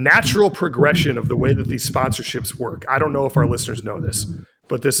 The natural progression of the way that these sponsorships work, I don't know if our listeners know this,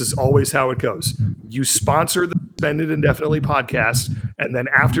 but this is always how it goes. You sponsor the Suspended Indefinitely podcast, and then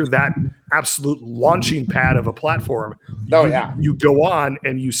after that absolute launching pad of a platform, you go on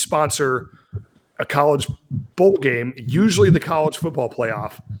and you sponsor a college bowl game, usually the college football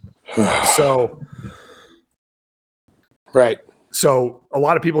playoff. So a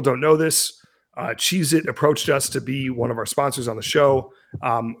lot of people don't know this. Cheez-It approached us to be one of our sponsors on the show.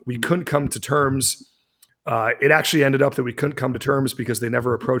 We couldn't come to terms. It actually ended up that we couldn't come to terms because they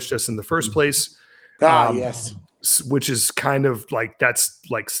never approached us in the first place. Yes. Which is kind of like, that's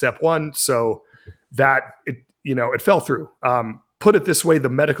like step one. So that it fell through. Put it this way, the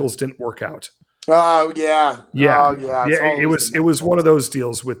medicals didn't work out. Oh yeah. Yeah. Oh, yeah. It was one of those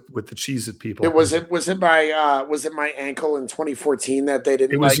deals with the Cheez-It people. Was it my ankle in 2014 that they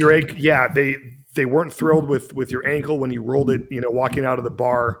didn't? It was your ankle. Yeah. They weren't thrilled with your ankle when you rolled it, walking out of the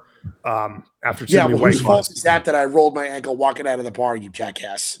bar after too many whose fault is that I rolled my ankle walking out of the bar, you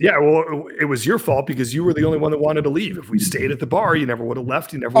jackass? Yeah, well, it was your fault because you were the only one that wanted to leave. If we stayed at the bar, you never would have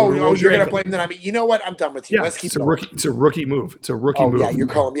left. You never would have you're going to blame that on me. You know what? I'm done with you. Yeah, let's keep it's a rookie move. It's a rookie move. Yeah, you're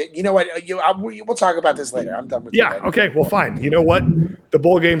calling me. You know what? We'll talk about this later. I'm done with you. Yeah, okay, well, fine. You know what? The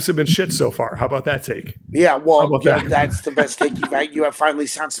bowl games have been shit so far. How about that take? Yeah, well, that's the best take you've had. You have finally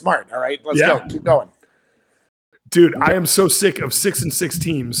sound smart. All right, let's go. Keep going. Dude, I am so sick of 6-6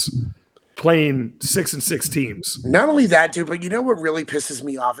 teams playing 6-6 teams. Not only that, dude, but you know what really pisses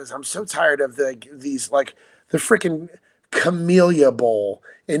me off is I'm so tired of these the freaking Camellia Bowl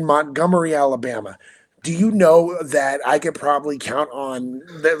in Montgomery, Alabama. Do you know that I could probably count on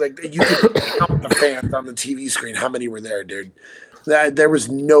you could count the fans on the TV screen how many were there, dude? There was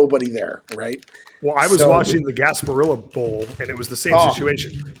nobody there, right? Well, I was watching the Gasparilla Bowl, and it was the same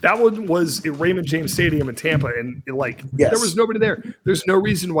situation. That one was at Raymond James Stadium in Tampa, and there was nobody there. There's no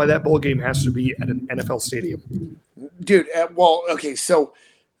reason why that bowl game has to be at an NFL stadium. Dude, so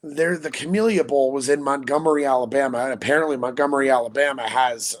the Camellia Bowl was in Montgomery, Alabama, and apparently Montgomery, Alabama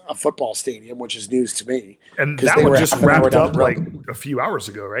has a football stadium, which is news to me. And that one just wrapped up like a few hours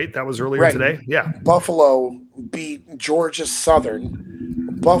ago, right? That was earlier today? Yeah. Buffalo beat Georgia Southern.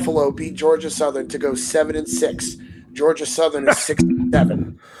 Buffalo beat Georgia Southern to go 7-6. Georgia Southern is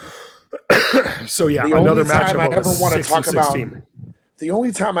 6-7. So another matchup of a 6-6 team. The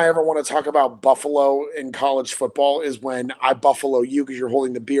only time I ever want to talk about Buffalo in college football is when I Buffalo you because you're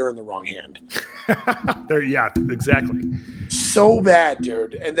holding the beer in the wrong hand. Exactly. So bad,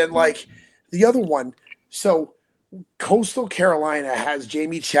 dude. And then the other one, so Coastal Carolina has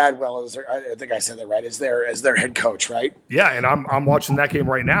Jamie Chadwell as I think I said that right, as their head coach, right? Yeah, and I'm watching that game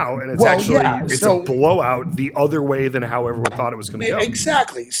right now, and it's a blowout the other way than how everyone thought it was going to go.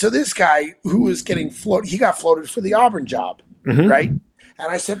 Exactly. So this guy who was getting floated, he got floated for the Auburn job, right?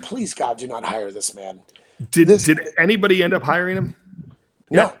 And I said, please, God, do not hire this man. Did anybody end up hiring him?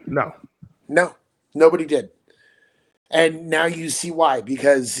 No. Yeah, no, nobody did. And now you see why,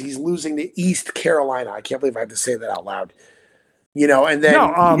 because he's losing to East Carolina. I can't believe I have to say that out loud. And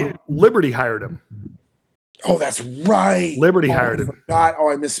then Liberty hired him. Oh, that's right. Liberty hired him. I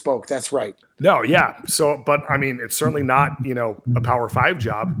misspoke. That's right. No, yeah. So, but I mean, it's certainly not, a Power 5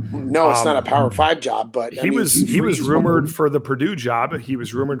 job. No, it's not a Power 5 job, but he was rumored for the Purdue job. He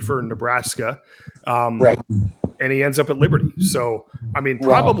was rumored for Nebraska. Right. And he ends up at Liberty. So, I mean,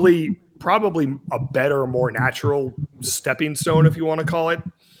 probably a better, more natural stepping stone, if you want to call it.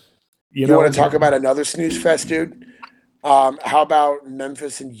 You want to talk about another snooze fest, dude? How about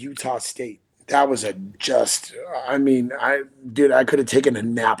Memphis and Utah State? That was I could have taken a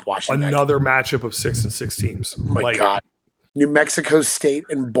nap watching another matchup of 6 and 6 teams. Oh my God. New Mexico State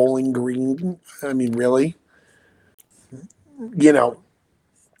and Bowling Green. I mean, really?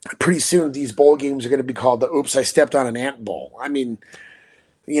 Pretty soon these bowl games are going to be called the Oops, I Stepped on an Ant Bowl. I mean,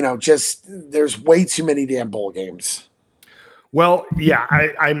 there's way too many damn bowl games. Well, yeah,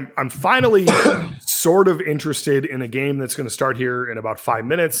 I'm finally sort of interested in a game that's going to start here in about 5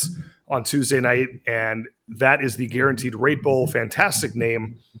 minutes on Tuesday night, and that is the Guaranteed Rate Bowl. Fantastic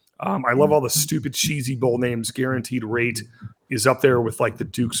name. I love all the stupid, cheesy bowl names. Guaranteed Rate is up there with like the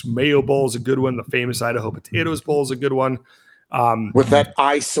Duke's Mayo Bowl is a good one. The famous Idaho Potatoes Bowl is a good one. With that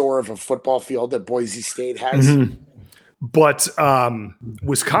eyesore of a football field that Boise State has. Mm-hmm. But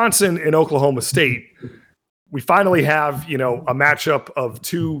Wisconsin and Oklahoma State, we finally have, a matchup of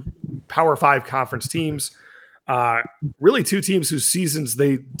two Power 5 conference teams. Really two teams whose seasons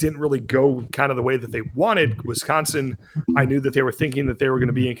they didn't really go kind of the way that they wanted. Wisconsin, I knew that they were thinking that they were going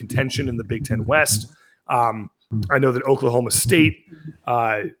to be in contention in the Big Ten West. I know that Oklahoma State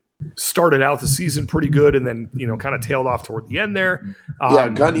started out the season pretty good and then, kind of tailed off toward the end there.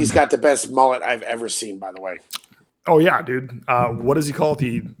 Gundy's got the best mullet I've ever seen, by the way. Oh, yeah, dude. What does he call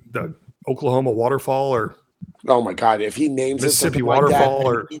it? The Oklahoma waterfall or – oh my God! If he names Mississippi waterfall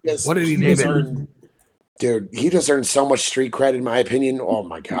or what did he name it? Dude, he just earned so much street cred, in my opinion. Oh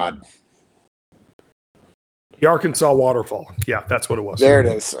my God! The Arkansas waterfall. Yeah, that's what it was. There it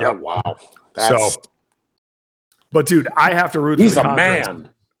is. Yep. Oh wow! But dude, I have to root. He's for the a conference. man.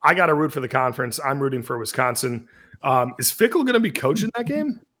 I got to root for the conference. I'm rooting for Wisconsin. Is Fickell going to be coaching that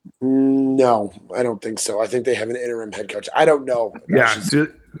game? No, I don't think so. I think they have an interim head coach. I don't know.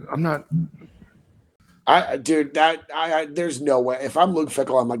 Dude, I'm not. There's no way. If I'm Luke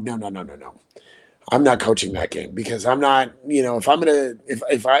Fickell, I'm like, no. I'm not coaching that game because I'm not, if I'm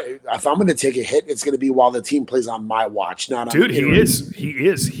gonna take a hit, it's gonna be while the team plays on my watch, not on. Dude, he's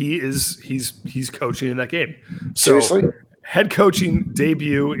coaching in that game. So, seriously? Head coaching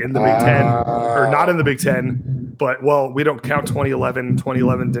debut in the Big Ten, or not in the Big Ten, but we don't count 2011.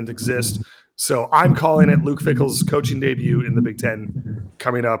 2011 didn't exist. So I'm calling it Luke Fickell's coaching debut in the Big Ten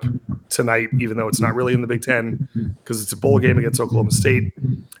coming up tonight, even though it's not really in the Big Ten because it's a bowl game against Oklahoma State.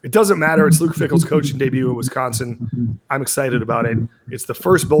 It doesn't matter. It's Luke Fickell's coaching debut in Wisconsin. I'm excited about it. It's the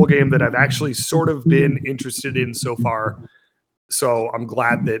first bowl game that I've actually sort of been interested in so far. So I'm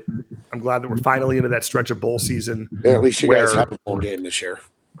glad that we're finally into that stretch of bowl season. Yeah, at least you guys have a bowl game this year.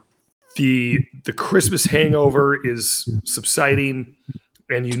 The Christmas hangover is subsiding.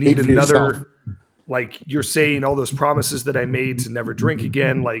 And you need another, like you're saying, all those promises that I made to never drink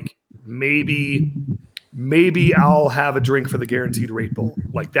again. Like maybe I'll have a drink for the Guaranteed Rate Bowl.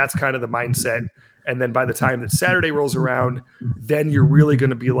 Like that's kind of the mindset. And then by the time that Saturday rolls around, then you're really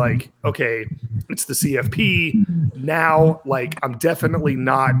going to be like, okay, it's the CFP now. Like I'm definitely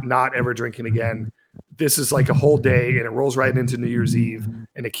not ever drinking again. This is like a whole day and it rolls right into New Year's Eve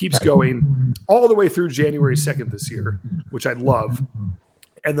and it keeps going all the way through January 2nd this year, which I love.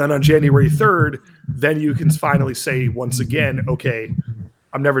 And then on January 3rd, then you can finally say once again, okay,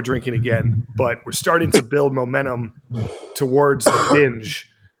 I'm never drinking again. But we're starting to build momentum towards the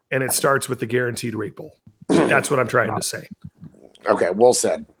binge, and it starts with the Guaranteed Rate Bowl. That's what I'm trying to say. Okay, well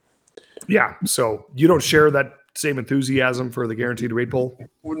said. Yeah, so you don't share that same enthusiasm for the Guaranteed Rate Bowl?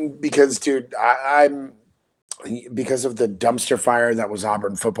 Because, dude, I'm because of the dumpster fire that was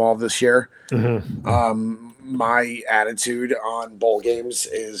Auburn football this year. Mm-hmm. My attitude on bowl games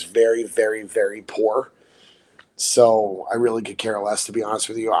is very, very, very poor. So I really could care less, to be honest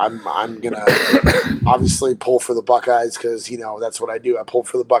with you. I'm gonna obviously pull for the Buckeyes because that's what I do. I pull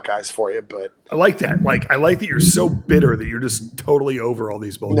for the Buckeyes for you. But I like that. I like that you're so bitter that you're just totally over all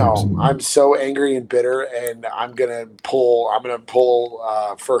these bowl games. No, I'm so angry and bitter, and I'm gonna pull.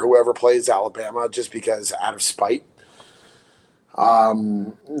 For whoever plays Alabama just because out of spite.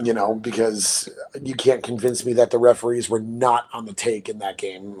 Because you can't convince me that the referees were not on the take in that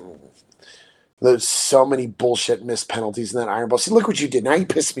game. There's so many bullshit missed penalties in that Iron Bowl. See, look what you did. Now you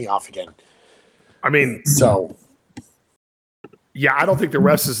pissed me off again. I mean, so yeah, I don't think the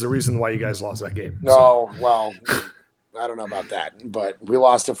refs is the reason why you guys lost that game. No, well, I don't know about that, but we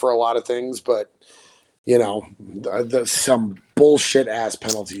lost it for a lot of things. But some bullshit ass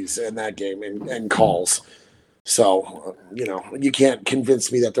penalties in that game and calls. So you can't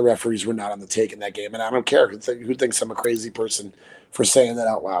convince me that the referees were not on the take in that game, and I don't care who thinks I'm a crazy person for saying that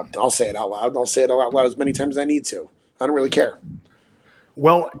out loud. I'll say it out loud. I'll say it out loud as many times as I need to. I don't really care.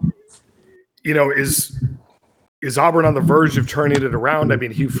 Well, is Auburn on the verge of turning it around? I mean,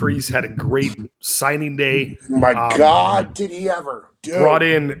 Hugh Freeze had a great signing day. My God, did he ever?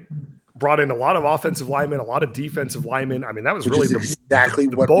 Dude. Brought in a lot of offensive linemen, a lot of defensive linemen. I mean, that was Which really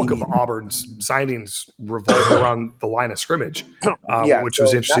the bulk of Auburn's signings revolved around the line of scrimmage, which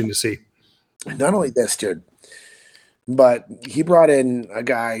was interesting to see. Not only this, dude, but he brought in a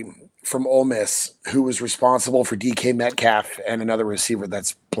guy from Ole Miss who was responsible for DK Metcalf and another receiver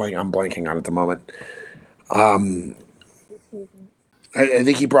I'm blanking on at the moment. I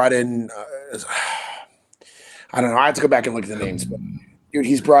think he brought in I don't know. I have to go back and look at the names, but dude,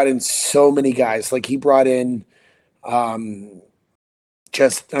 he's brought in so many guys. Like he brought in I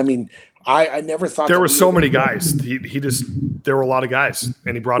never thought there were so many guys. There were a lot of guys,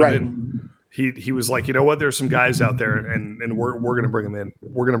 and he brought them in. He was like, you know what? There's some guys out there, and we're going to bring them in.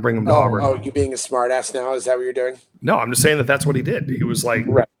 We're going to bring them to Auburn. Oh, you being a smart ass now? Is that what you're doing? No, I'm just saying that's what he did. He was like,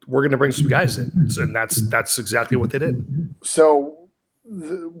 we're going to bring some guys in, and that's exactly what they did. So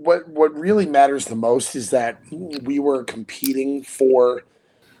what really matters the most is that we were competing for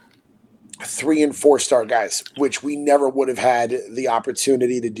 3 and 4 star guys, which we never would have had the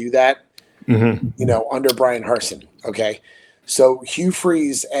opportunity to do that, under Brian Harsin. Okay. So Hugh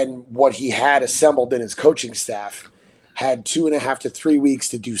Freeze and what he had assembled in his coaching staff had 2.5 to 3 weeks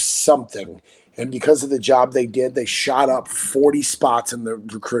to do something. And because of the job they did, they shot up 40 spots in the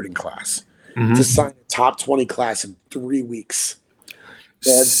recruiting class to sign a top 20 class in 3 weeks.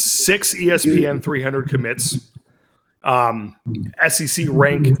 6 ESPN 300 commits. SEC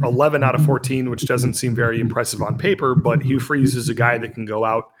rank 11 out of 14, which doesn't seem very impressive on paper, but Hugh Freeze is a guy that can go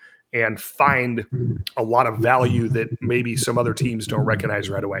out and find a lot of value that maybe some other teams don't recognize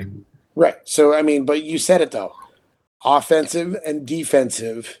right away. Right. So, but you said it though, offensive and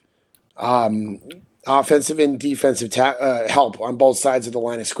defensive help on both sides of the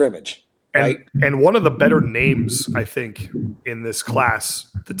line of scrimmage. Right? And one of the better names, I think, in this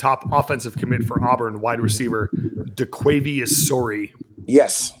class, the top offensive commit for Auburn, wide receiver, DeQuavius Sorey.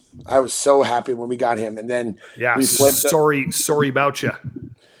 Yes. I was so happy when we got him. And then we flipped. Sorry about you.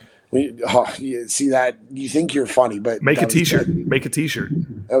 You see that? You think you're funny, but make a T-shirt. Make a T-shirt.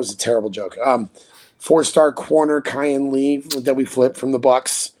 That was a terrible joke. 4-star corner Kyan Lee that we flipped from the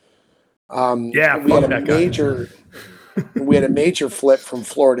Bucks. We had a major flip from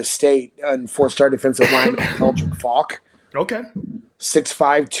Florida State and 4-star defensive lineman Eldrick Falk. Okay,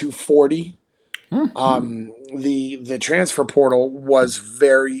 6'5", 240. The transfer portal was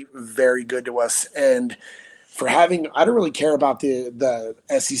very, very good to us, and for having, I don't really care about the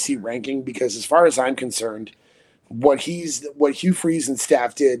SEC ranking because as far as I'm concerned, what Hugh Freeze and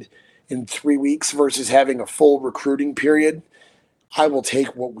staff did in 3 weeks versus having a full recruiting period, I will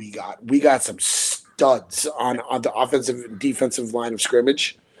take what we got. We got some studs on the offensive and defensive line of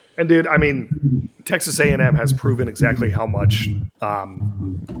scrimmage. And dude, Texas A&M has proven exactly how much,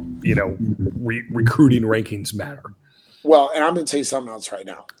 recruiting rankings matter. Well, and I'm going to tell you something else right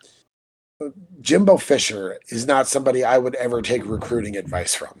now. Jimbo Fisher is not somebody I would ever take recruiting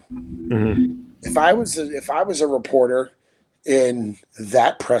advice from. Mm-hmm. If I was a reporter in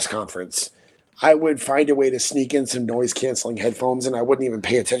that press conference, I would find a way to sneak in some noise canceling headphones, and I wouldn't even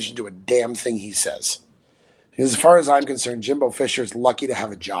pay attention to a damn thing he says. Because as far as I'm concerned, Jimbo Fisher is lucky to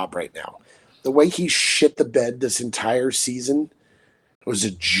have a job right now. The way he shit the bed this entire season was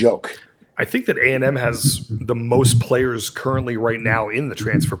a joke. I think that A&M has the most players currently right now in the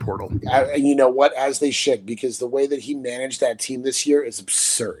transfer portal. You know what? As they should, because the way that he managed that team this year is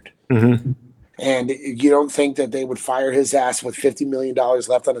absurd. Mm-hmm. And you don't think that they would fire his ass with $50 million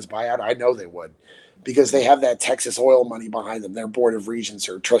left on his buyout? I know they would, because they have that Texas oil money behind them. Their board of regents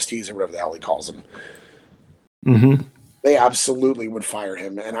or trustees or whatever the hell he calls them. Mm-hmm. They absolutely would fire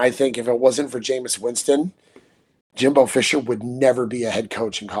him. And I think if it wasn't for Jameis Winston, Jimbo Fisher would never be a head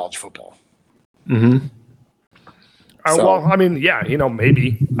coach in college football. Mm-hmm.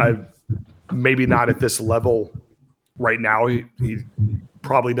 Maybe not at this level right now. He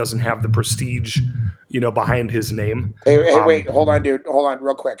probably doesn't have the prestige behind his name. Hey, wait, hold on, dude. Hold on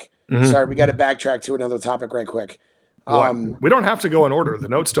real quick. Mhm. Sorry, we got to backtrack to another topic right quick. We don't have to go in order. The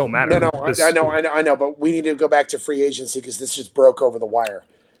notes don't matter. No, I know, but we need to go back to free agency because this just broke over the wire.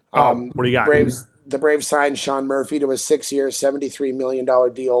 What do you got? The Braves signed Sean Murphy to a 6-year, $73 million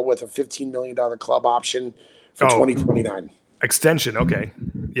deal with a $15 million club option for 2029. Extension. Okay.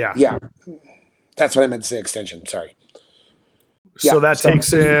 Yeah. Yeah. That's what I meant to say, extension. Sorry. So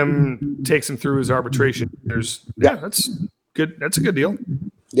takes him through his arbitration. That's good. That's a good deal.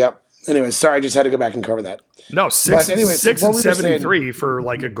 Yep. Anyway, sorry, I just had to go back and cover that. No, 6 and 73 for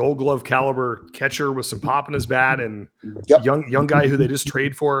like a Gold Glove caliber catcher with some pop in his bat and young guy who they just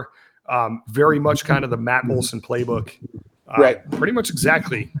trade for. Very much kind of the Matt Olson playbook. Right. Pretty much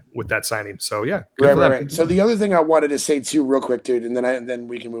exactly with that signing. So yeah. Right. So the other thing I wanted to say too, real quick, dude, and then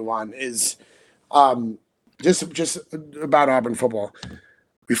we can move on is just about Auburn football.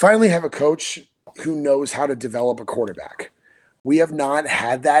 We finally have a coach who knows how to develop a quarterback. We have not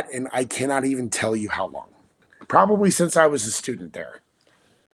had that, and I cannot even tell you how long. Probably since I was a student there.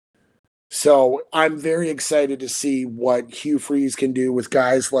 So I'm very excited to see what Hugh Freeze can do with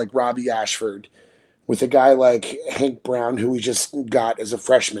guys like Robbie Ashford, with a guy like Hank Brown, who we just got as a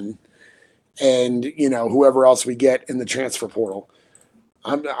freshman, and whoever else we get in the transfer portal.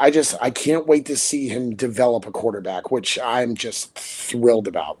 I can't wait to see him develop a quarterback, which I'm just thrilled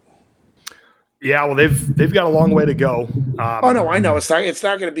about. Yeah, well, they've got a long way to go. I know it's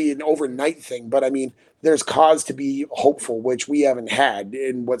not going to be an overnight thing, but I mean, there's cause to be hopeful, which we haven't had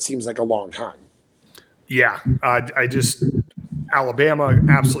in what seems like a long time. Yeah, Alabama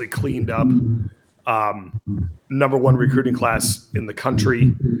absolutely cleaned up. Number one recruiting class in the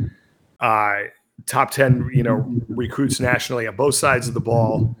country. Top 10, recruits nationally on both sides of the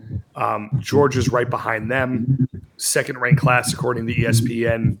ball. Georgia's right behind them. Second ranked class according to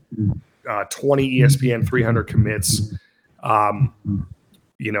ESPN. 20 ESPN 300 commits.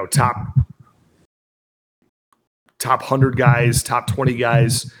 Top 100 guys, top 20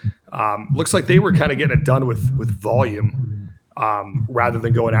 guys. Looks like they were kind of getting it done with volume rather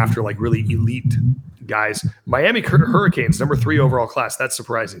than going after like really elite guys. Miami Hurricanes, number 3 overall class. That's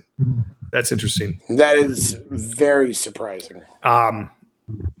surprising. That's interesting. That is very surprising.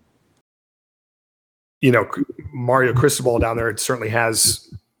 Mario Cristobal down there certainly has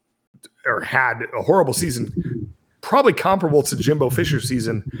or had a horrible season, probably comparable to Jimbo Fisher's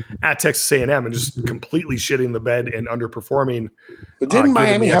season at Texas A&M, and just completely shitting the bed and underperforming. But didn't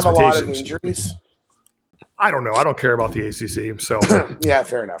Miami have a lot of injuries? I don't know. I don't care about the ACC. So yeah,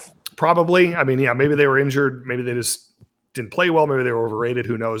 fair enough. Probably. I mean, yeah, maybe they were injured. Maybe they just didn't play well. Maybe they were overrated.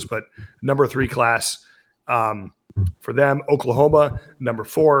 Who knows? But number 3 class for them. Oklahoma, number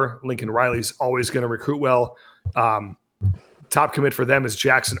 4. Lincoln Riley's always going to recruit well. Top commit for them is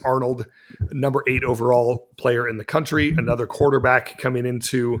Jackson Arnold, number 8 overall player in the country. Another quarterback coming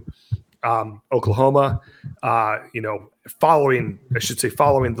into Oklahoma. Following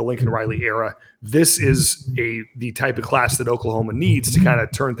the Lincoln Riley era. This is the type of class that Oklahoma needs to kind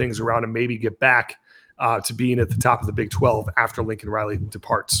of turn things around and maybe get back to being at the top of the Big 12 after Lincoln Riley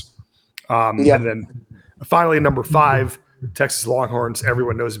departs. And then finally, number 5, Texas Longhorns.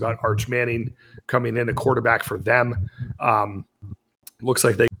 Everyone knows about Arch Manning coming in, a quarterback for them. Looks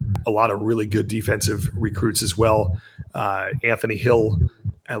like they got a lot of really good defensive recruits as well. Anthony Hill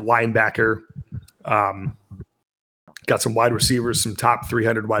at linebacker. Got some wide receivers, some top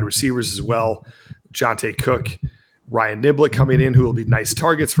 300 wide receivers as well. Jonte Cook, Ryan Niblick coming in, who will be nice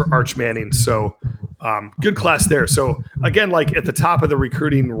targets for Arch Manning. So good class there. So again, like at the top of the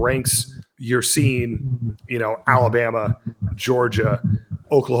recruiting ranks, you're seeing, Alabama, Georgia,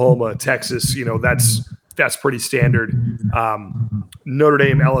 Oklahoma, Texas, that's pretty standard. Notre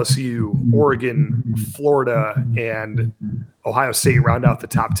Dame, LSU, Oregon, Florida, and Ohio State round out the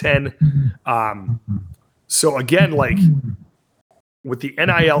top 10. So again, like with the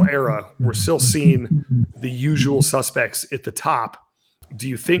NIL era, we're still seeing the usual suspects at the top. Do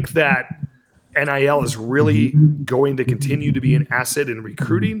you think that NIL is really going to continue to be an asset in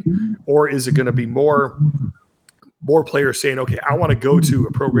recruiting, or is it going to be more players saying, okay, I want to go to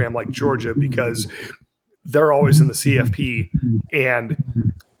a program like Georgia because they're always in the CFP, and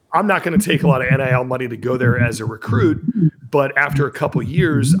I'm not going to take a lot of NIL money to go there as a recruit, but after a couple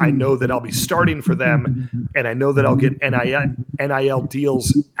years, I know that I'll be starting for them, and I know that I'll get NIL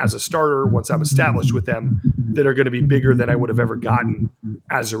deals as a starter once I'm established with them that are going to be bigger than I would have ever gotten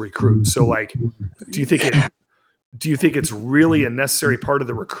as a recruit. So, like, do you think do you think it's really a necessary part of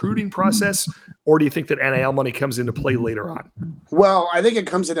the recruiting process, or do you think that NIL money comes into play later on? Well, I think it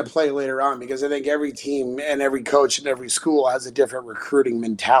comes into play later on because I think every team and every coach and every school has a different recruiting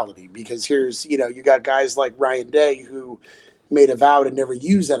mentality. Because here's, you got guys like Ryan Day who made a vow to never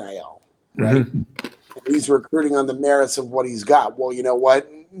use NIL, right? Mm-hmm. He's recruiting on the merits of what he's got. Well, you know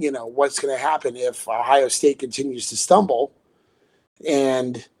what? What's going to happen if Ohio State continues to stumble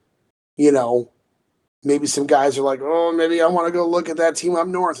and, maybe some guys are like, oh, maybe I want to go look at that team up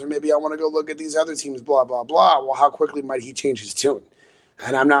north, or maybe I want to go look at these other teams, blah, blah, blah. Well, how quickly might he change his tune?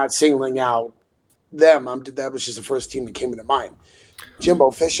 And I'm not singling out them. That was just the first team that came into mind. Jimbo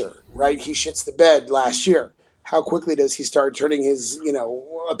Fisher, right? He shits the bed last year. How quickly does he start turning his,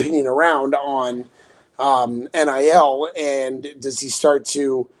 opinion around on NIL? And does he start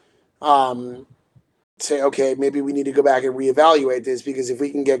to say, okay, maybe we need to go back and reevaluate this, because if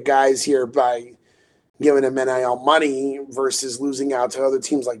we can get guys here by giving them NIL money versus losing out to other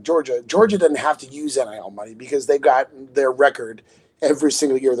teams like Georgia. Georgia doesn't have to use NIL money because they've got their record every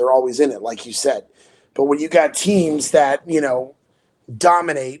single year. They're always in it, like you said. But when you got teams that,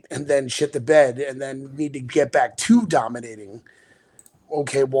 dominate and then shit the bed and then need to get back to dominating,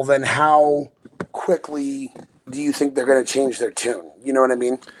 okay, well then how quickly do you think they're going to change their tune? You know what I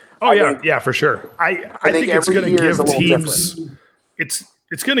mean? Oh, yeah, for sure. I think it's going to give teams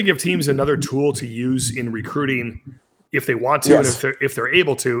it's going to give teams another tool to use in recruiting if they want to, yes, and if they're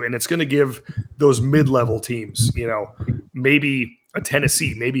able to. And it's going to give those mid-level teams, maybe a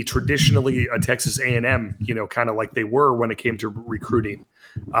Tennessee, maybe traditionally a Texas A&M, kind of like they were when it came to recruiting.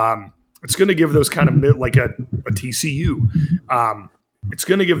 It's going to give those kind of like a TCU. It's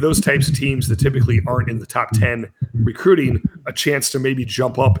going to give those types of teams that typically aren't in the top 10 recruiting a chance to maybe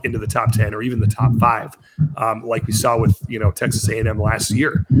jump up into the top 10 or even the top 5, like we saw with, Texas A&M last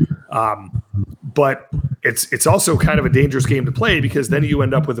year. But it's also kind of a dangerous game to play, because then you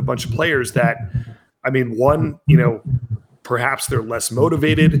end up with a bunch of players that, perhaps they're less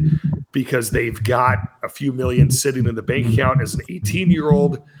motivated because they've got a few million sitting in the bank account as an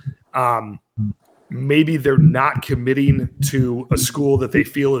 18-year-old. Maybe they're not committing to a school that they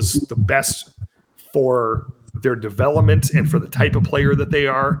feel is the best for their development and for the type of player that they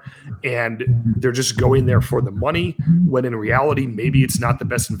are. And they're just going there for the money, when in reality, maybe it's not the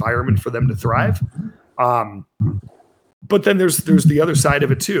best environment for them to thrive. But then there's the other side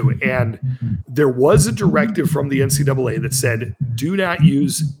of it too. And there was a directive from the NCAA that said, do not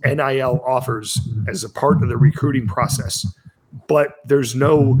use NIL offers as a part of the recruiting process. But there's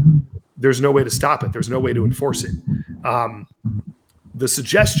no way to stop it. There's no way to enforce it. The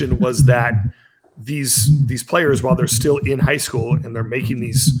suggestion was that these players, while they're still in high school and they're making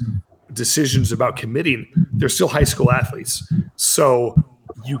these decisions about committing, they're still high school athletes. So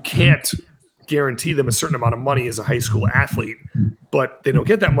you can't guarantee them a certain amount of money as a high school athlete, but they don't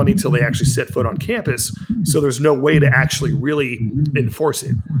get that money until they actually set foot on campus. So there's no way to actually really enforce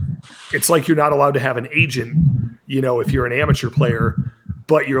it. It's like you're not allowed to have an agent, if you're an amateur player,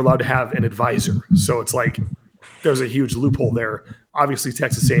 but you're allowed to have an advisor. So it's like there's a huge loophole there. Obviously,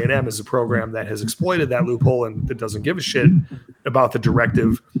 Texas A&M is a program that has exploited that loophole and that doesn't give a shit about the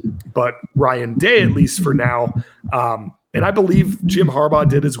directive. But Ryan Day, at least for now, and I believe Jim Harbaugh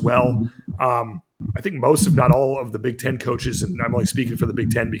did as well. I think most, if not all, of the Big Ten coaches, and I'm only speaking for the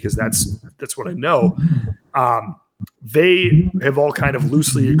Big Ten because that's what I know, they have all kind of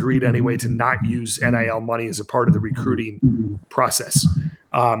loosely agreed anyway to not use NIL money as a part of the recruiting process.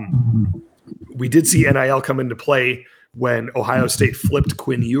 We did see NIL come into play when Ohio State flipped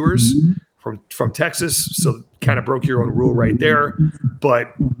Quinn Ewers from Texas, so kind of broke your own rule right there.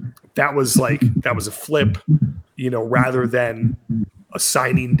 But that was a flip, rather than a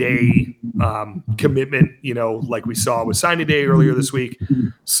signing day commitment, like we saw with signing day earlier this week.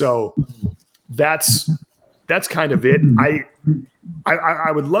 So that's kind of it.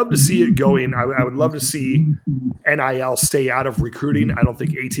 I would love to see it going. I would love to see NIL stay out of recruiting. I don't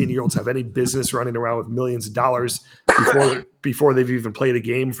think 18-year-olds have any business running around with millions of dollars before they've even played a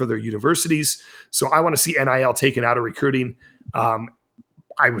game for their universities. So I want to see NIL taken out of recruiting.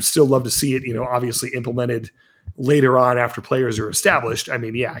 I would still love to see it, obviously implemented later on after players are established. I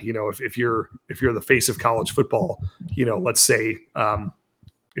mean, yeah, if you're the face of college football, let's say,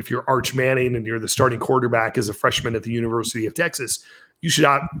 if you're Arch Manning and you're the starting quarterback as a freshman at the University of Texas, you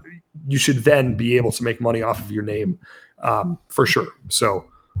should then be able to make money off of your name, for sure. So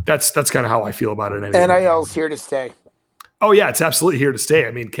that's kind of how I feel about it. Anyway. NIL's here to stay. Oh yeah, it's absolutely here to stay.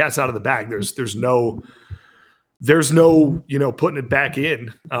 I mean, cat's out of the bag. There's no putting it back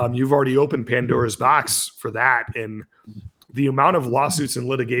in. You've already opened Pandora's box for that, and the amount of lawsuits and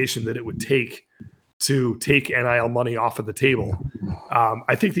litigation that it would take to take NIL money off of the table.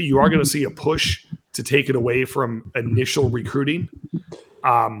 I think that you are going to see a push to take it away from initial recruiting.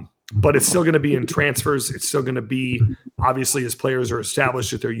 But it's still going to be in transfers. It's still going to be, obviously, as players are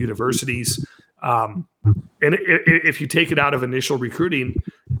established at their universities. And if you take it out of initial recruiting,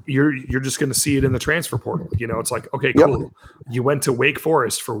 you're just going to see it in the transfer portal. It's like, okay, cool. Yep. You went to Wake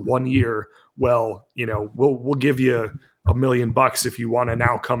Forest for 1 year. Well, we'll give you $1 million if you want to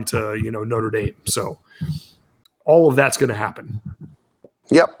now come to, Notre Dame. So all of that's going to happen.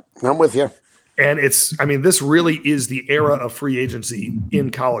 Yep. I'm with you. And this really is the era of free agency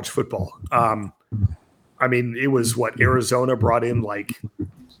in college football. It was Arizona brought in like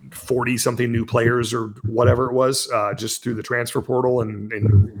 40 something new players or whatever it was, just through the transfer portal and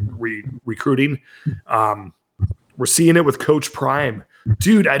recruiting. We're seeing it with Coach Prime.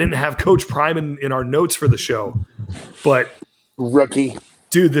 Dude, I didn't have Coach Prime in our notes for the show, but rookie.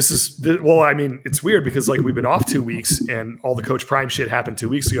 Dude, it's weird because we've been off 2 weeks and all the Coach Prime shit happened 2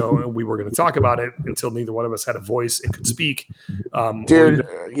 weeks ago, and we were going to talk about it until neither one of us had a voice and could speak. I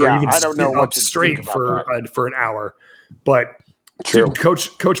don't know what to straight for an hour. But dude,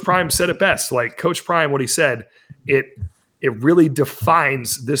 Coach Prime said it best. Coach Prime, what he said, it really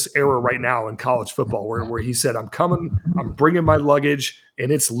defines this era right now in college football, where he said, I'm bringing my luggage, and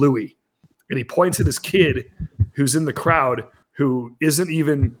it's Louis. And he points at his kid who's in the crowd, who isn't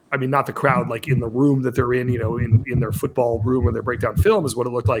even, not the crowd, in the room that they're in, in their football room where they break down film is what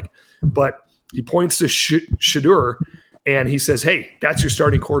it looked like. But he points to Shedeur and he says, hey, that's your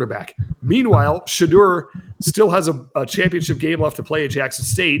starting quarterback. Meanwhile, Shedeur still has a championship game left to play at Jackson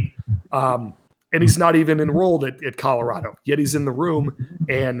State. And he's not even enrolled at Colorado, yet he's in the room,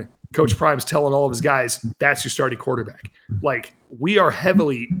 and Coach Prime's telling all of his guys, that's your starting quarterback. We are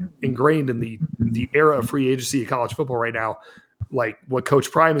heavily ingrained in the era of free agency of college football right now. What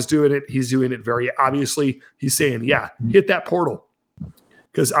Coach Prime is doing he's doing it very obviously. He's saying, yeah, hit that portal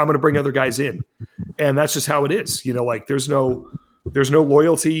because I'm going to bring other guys in. And that's just how it is. There's no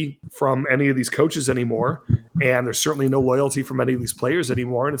loyalty from any of these coaches anymore. And there's certainly no loyalty from any of these players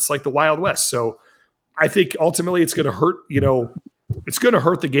anymore. And it's like the Wild West. So I think ultimately it's going to hurt, it's going to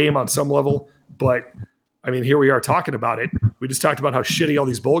hurt the game on some level, but here we are talking about it. We just talked about how shitty all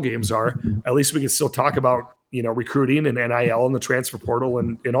these bowl games are. At least we can still talk about, recruiting and NIL and the transfer portal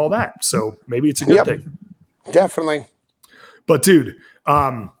and all that. So maybe it's a good thing. Definitely. But dude,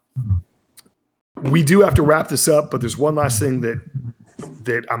 we do have to wrap this up, but there's one last thing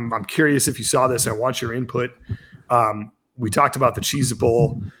that I'm curious if you saw this. I want your input. We talked about the Cheez-It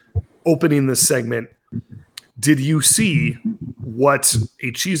Bowl opening this segment. Did you see what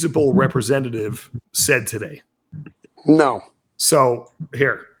a Cheez-It Bowl representative said today? No. So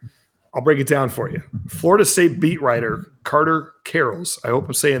here, I'll break it down for you. Florida State beat writer Carter Carroll's, I hope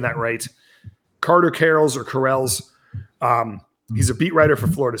I'm saying that right, Carter Carroll's or Carell's. He's a beat writer for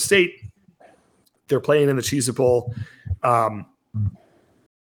Florida State. They're playing in the Cheez-It Bowl.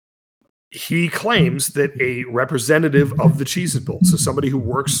 He claims that a representative of the Cheez-It Bowl, so somebody who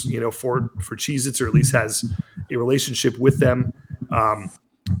works, for Cheez-Its or at least has a relationship with them,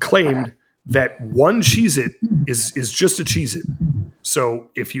 claimed that one Cheez-It is just a Cheez-It. So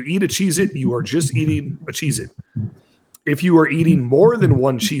if you eat a Cheez-It, you are just eating a Cheez-It. If you are eating more than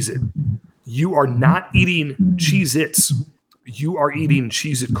one Cheez-It, you are not eating Cheez-Its. You are eating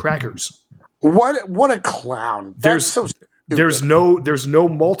Cheez-It crackers. What a clown. There's no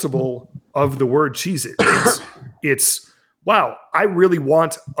multiple of the word Cheez-It. It's wow, I really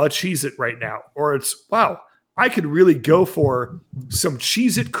want a Cheez-It right now. Or it's wow, I could really go for some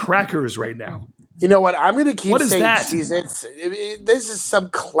Cheez-It crackers right now. You know what? I'm going to keep saying that? Cheez-Its. This is some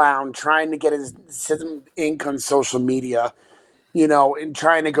clown trying to get some ink on social media, and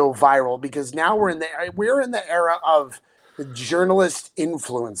trying to go viral, because now we're in the era of the journalist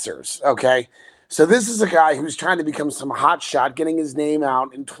influencers. Okay. So this is a guy who's trying to become some hot shot, getting his name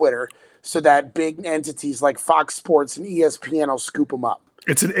out in Twitter so that big entities like Fox Sports and ESPN will scoop him up.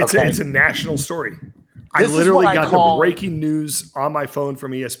 It's a national story. I literally got the breaking news on my phone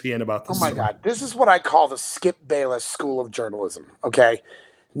from ESPN about this. Oh my God. This is what I call the Skip Bayless School of Journalism. Okay.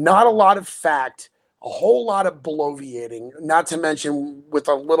 Not a lot of fact, a whole lot of bloviating, not to mention with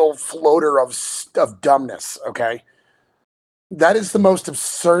a little floater of dumbness. Okay. That is the most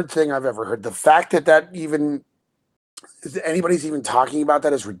absurd thing I've ever heard. The fact that even anybody's even talking about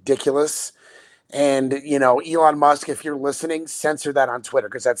that is ridiculous. And, Elon Musk, if you're listening, censor that on Twitter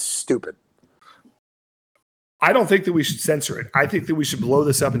because that's stupid. I don't think that we should censor it. I think that we should blow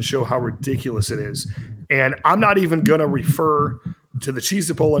this up and show how ridiculous it is. And I'm not even going to refer to the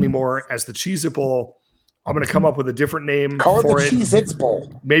Cheez-It Bowl anymore as the Cheez-It Bowl. I'm going to come up with a different name Call for it the Cheez-Its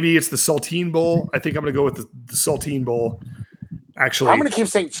Bowl. Maybe it's the Saltine Bowl. I think I'm going to go with the Saltine Bowl. Actually, I'm going to keep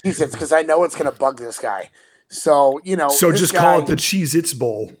saying Cheez-Its because I know it's going to bug this guy. So, So just call it the Cheez-Its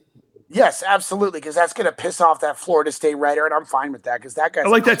Bowl. Yes, absolutely, because that's going to piss off that Florida State writer, and I'm fine with that because that guy's. I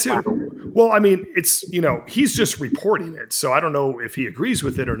like that too. Well, I mean, it's, he's just reporting it. So I don't know if he agrees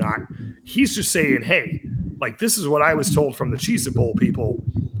with it or not. He's just saying, hey, like, this is what I was told from the Cheez-It Bowl people,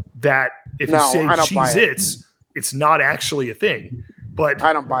 that if you say Cheez-Its, it's not actually a thing. But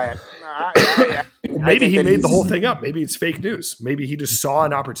I don't buy it. Maybe he made the whole thing up. Maybe it's fake news. Maybe he just saw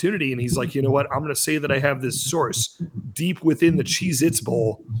an opportunity and he's like, you know what? I'm going to say that I have this source deep within the Cheez-Its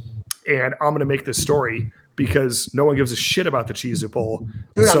Bowl, and I'm going to make this story because no one gives a shit about the Cheez-It Bowl.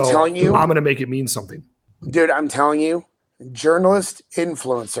 Dude, so I'm telling you. I'm going to make it mean something. Dude, I'm telling you, journalists,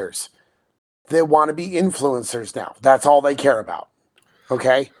 influencers, they want to be influencers now. That's all they care about.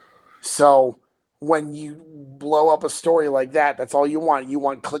 Okay? So when you blow up a story like that, that's all you want. You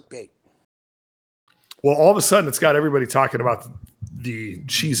want clickbait. Well, all of a sudden, it's got everybody talking about the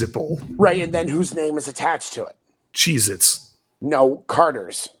Cheez-It Bowl. Right, and then whose name is attached to it? Cheez-Its. No,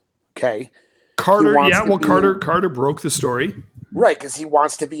 Carter's. Okay? Carter, yeah, well, Carter broke the story. Right, because he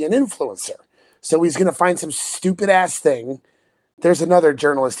wants to be an influencer. So he's going to find some stupid-ass thing. There's another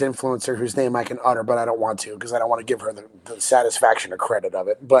journalist influencer whose name I can utter, but I don't want to because I don't want to give her the satisfaction or credit of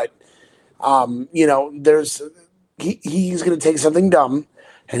it. But, he's going to take something dumb,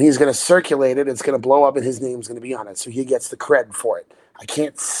 and he's going to circulate it. It's going to blow up, and his name's going to be on it. So he gets the cred for it. I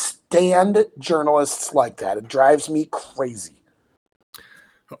can't stand journalists like that. It drives me crazy.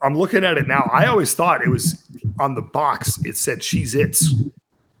 I'm looking at it now. I always thought it was on the box. It said Cheez-Its,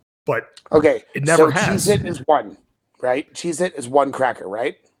 but it never has. Cheez-It is one, right? Cheez-It is one cracker,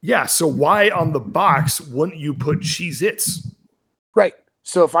 right? Yeah. So why on the box wouldn't you put Cheez-Its? Right.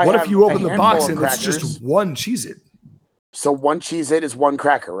 So what if you open the box and it's just one Cheez-It? So one Cheez-It is one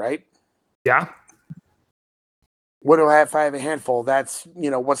cracker, right? Yeah. What do I have if I have a handful? That's,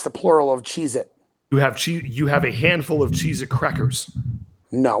 what's the plural of Cheez-It? You have a handful of Cheez-It crackers.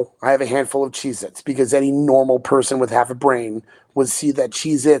 No, I have a handful of Cheez-Its because any normal person with half a brain would see that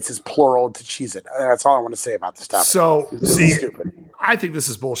Cheez-Its is plural to Cheez-It. That's all I want to say about this topic. So, see, I think this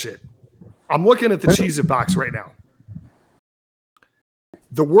is bullshit. I'm looking at the Cheez-It box right now.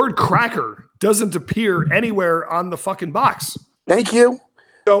 The word cracker doesn't appear anywhere on the fucking box. Thank you.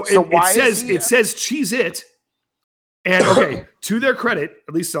 So it says Cheez-It. And okay, to their credit,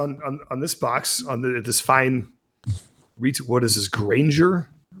 at least on this box, on this fine, what is this, Granger?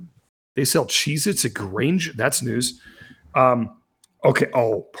 They sell Cheez-Its at Granger. That's news. Okay.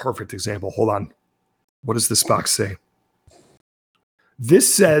 Oh, perfect example. Hold on. What does this box say?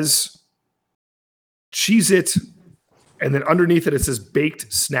 This says Cheez-It, and then underneath it says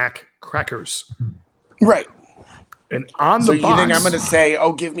baked snack crackers. Right. And on the box, you think I'm going to say,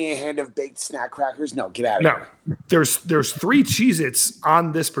 "Oh, give me a hand of baked snack crackers"? No, get out of here. No, there's 3 Cheez-Its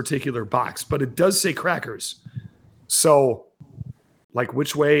on this particular box, but it does say crackers. So, like,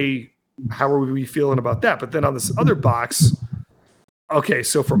 which way? How are we feeling about that? But then on this other box, okay,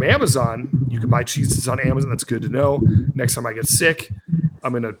 so from Amazon, you can buy Cheez-Its on Amazon. That's good to know. Next time I get sick,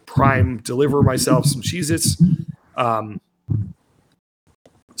 I'm going to Prime deliver myself some Cheez-Its.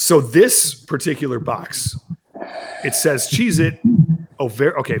 So this particular box, it says Cheez-It. Oh,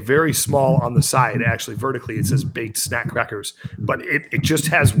 very small on the side. Actually, vertically, it says baked snack crackers, but it just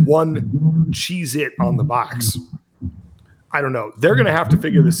has one Cheez-It on the box. I don't know. They're going to have to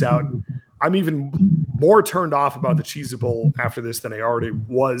figure this out. I'm even more turned off about the Cheez-It Bowl after this than I already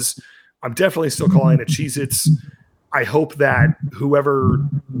was. I'm definitely still calling it Cheez-Its. I hope that whoever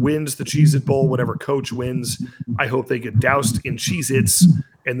wins the Cheez-It Bowl, whatever coach wins, I hope they get doused in Cheez-Its.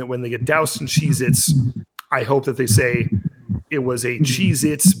 And that when they get doused in Cheez-Its, I hope that they say it was a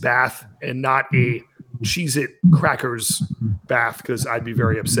Cheez-Its bath and not a Cheez-It crackers bath, because I'd be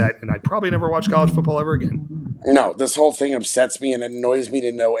very upset and I'd probably never watch college football ever again. No, this whole thing upsets me and annoys me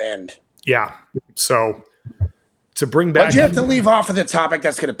to no end. Yeah. So to bring back, why'd you have to leave off of the topic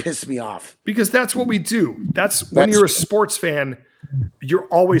that's going to piss me off? Because that's what we do. That's when you're a sports fan, you're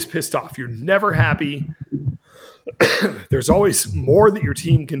always pissed off. You're never happy. There's always more that your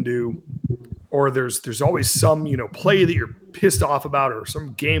team can do, or there's always some, play that you're pissed off about, or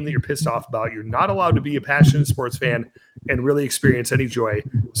some game that you're pissed off about. You're not allowed to be a passionate sports fan and really experience any joy.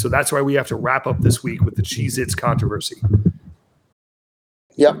 So that's why we have to wrap up this week with the Cheez-Its controversy.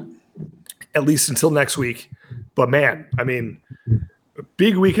 Yep. At least until next week. But man, I mean,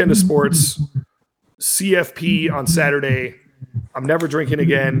 big weekend of sports. CFP on Saturday. I'm never drinking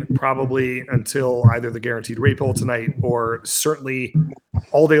again, probably until either the guaranteed rate bowl tonight or certainly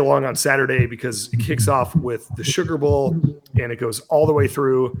all day long on Saturday, because it kicks off with the Sugar Bowl and it goes all the way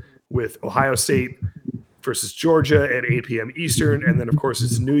through with Ohio State versus Georgia at 8 p.m. Eastern. And then, of course,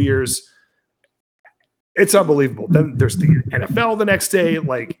 it's New Year's. It's unbelievable. Then there's the NFL the next day.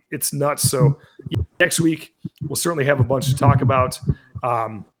 Like, it's nuts. So next week, we'll certainly have a bunch to talk about.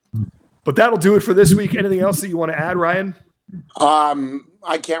 But that'll do it for this week. Anything else that you want to add, Ryan?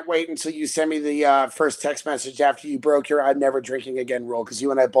 I can't wait until you send me the first text message after you broke your "I'm never drinking again" rule, because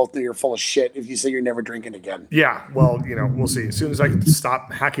you and I both know you're full of shit if you say you're never drinking again. Yeah, well, we'll see. As soon as I can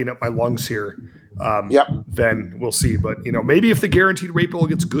stop hacking up my lungs here, then we'll see. But, maybe if the guaranteed rate bowl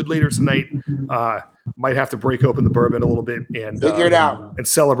gets good later tonight, might have to break open the bourbon a little bit and figure it out and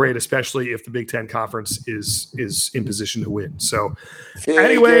celebrate, especially if the Big Ten Conference is in position to win. So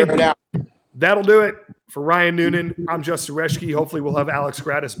anyway, that'll do it. For Ryan Noonan, I'm Justin Reschke. Hopefully we'll have Alex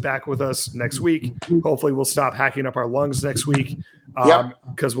Gratis back with us next week. Hopefully we'll stop hacking up our lungs next week,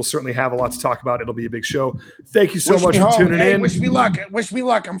 because we'll certainly have a lot to talk about. It'll be a big show. Thank you so much for tuning in. Wish me luck. Wish me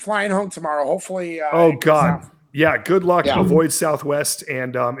luck. I'm flying home tomorrow. Hopefully. Oh, God. Yeah, good luck. Yeah. Avoid Southwest.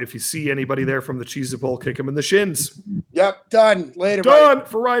 And if you see anybody there from the Cheez-It Bowl, kick them in the shins. Yep, done. Later, done. Buddy.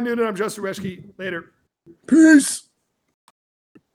 For Ryan Noonan, I'm Justin Reschke. Later. Peace.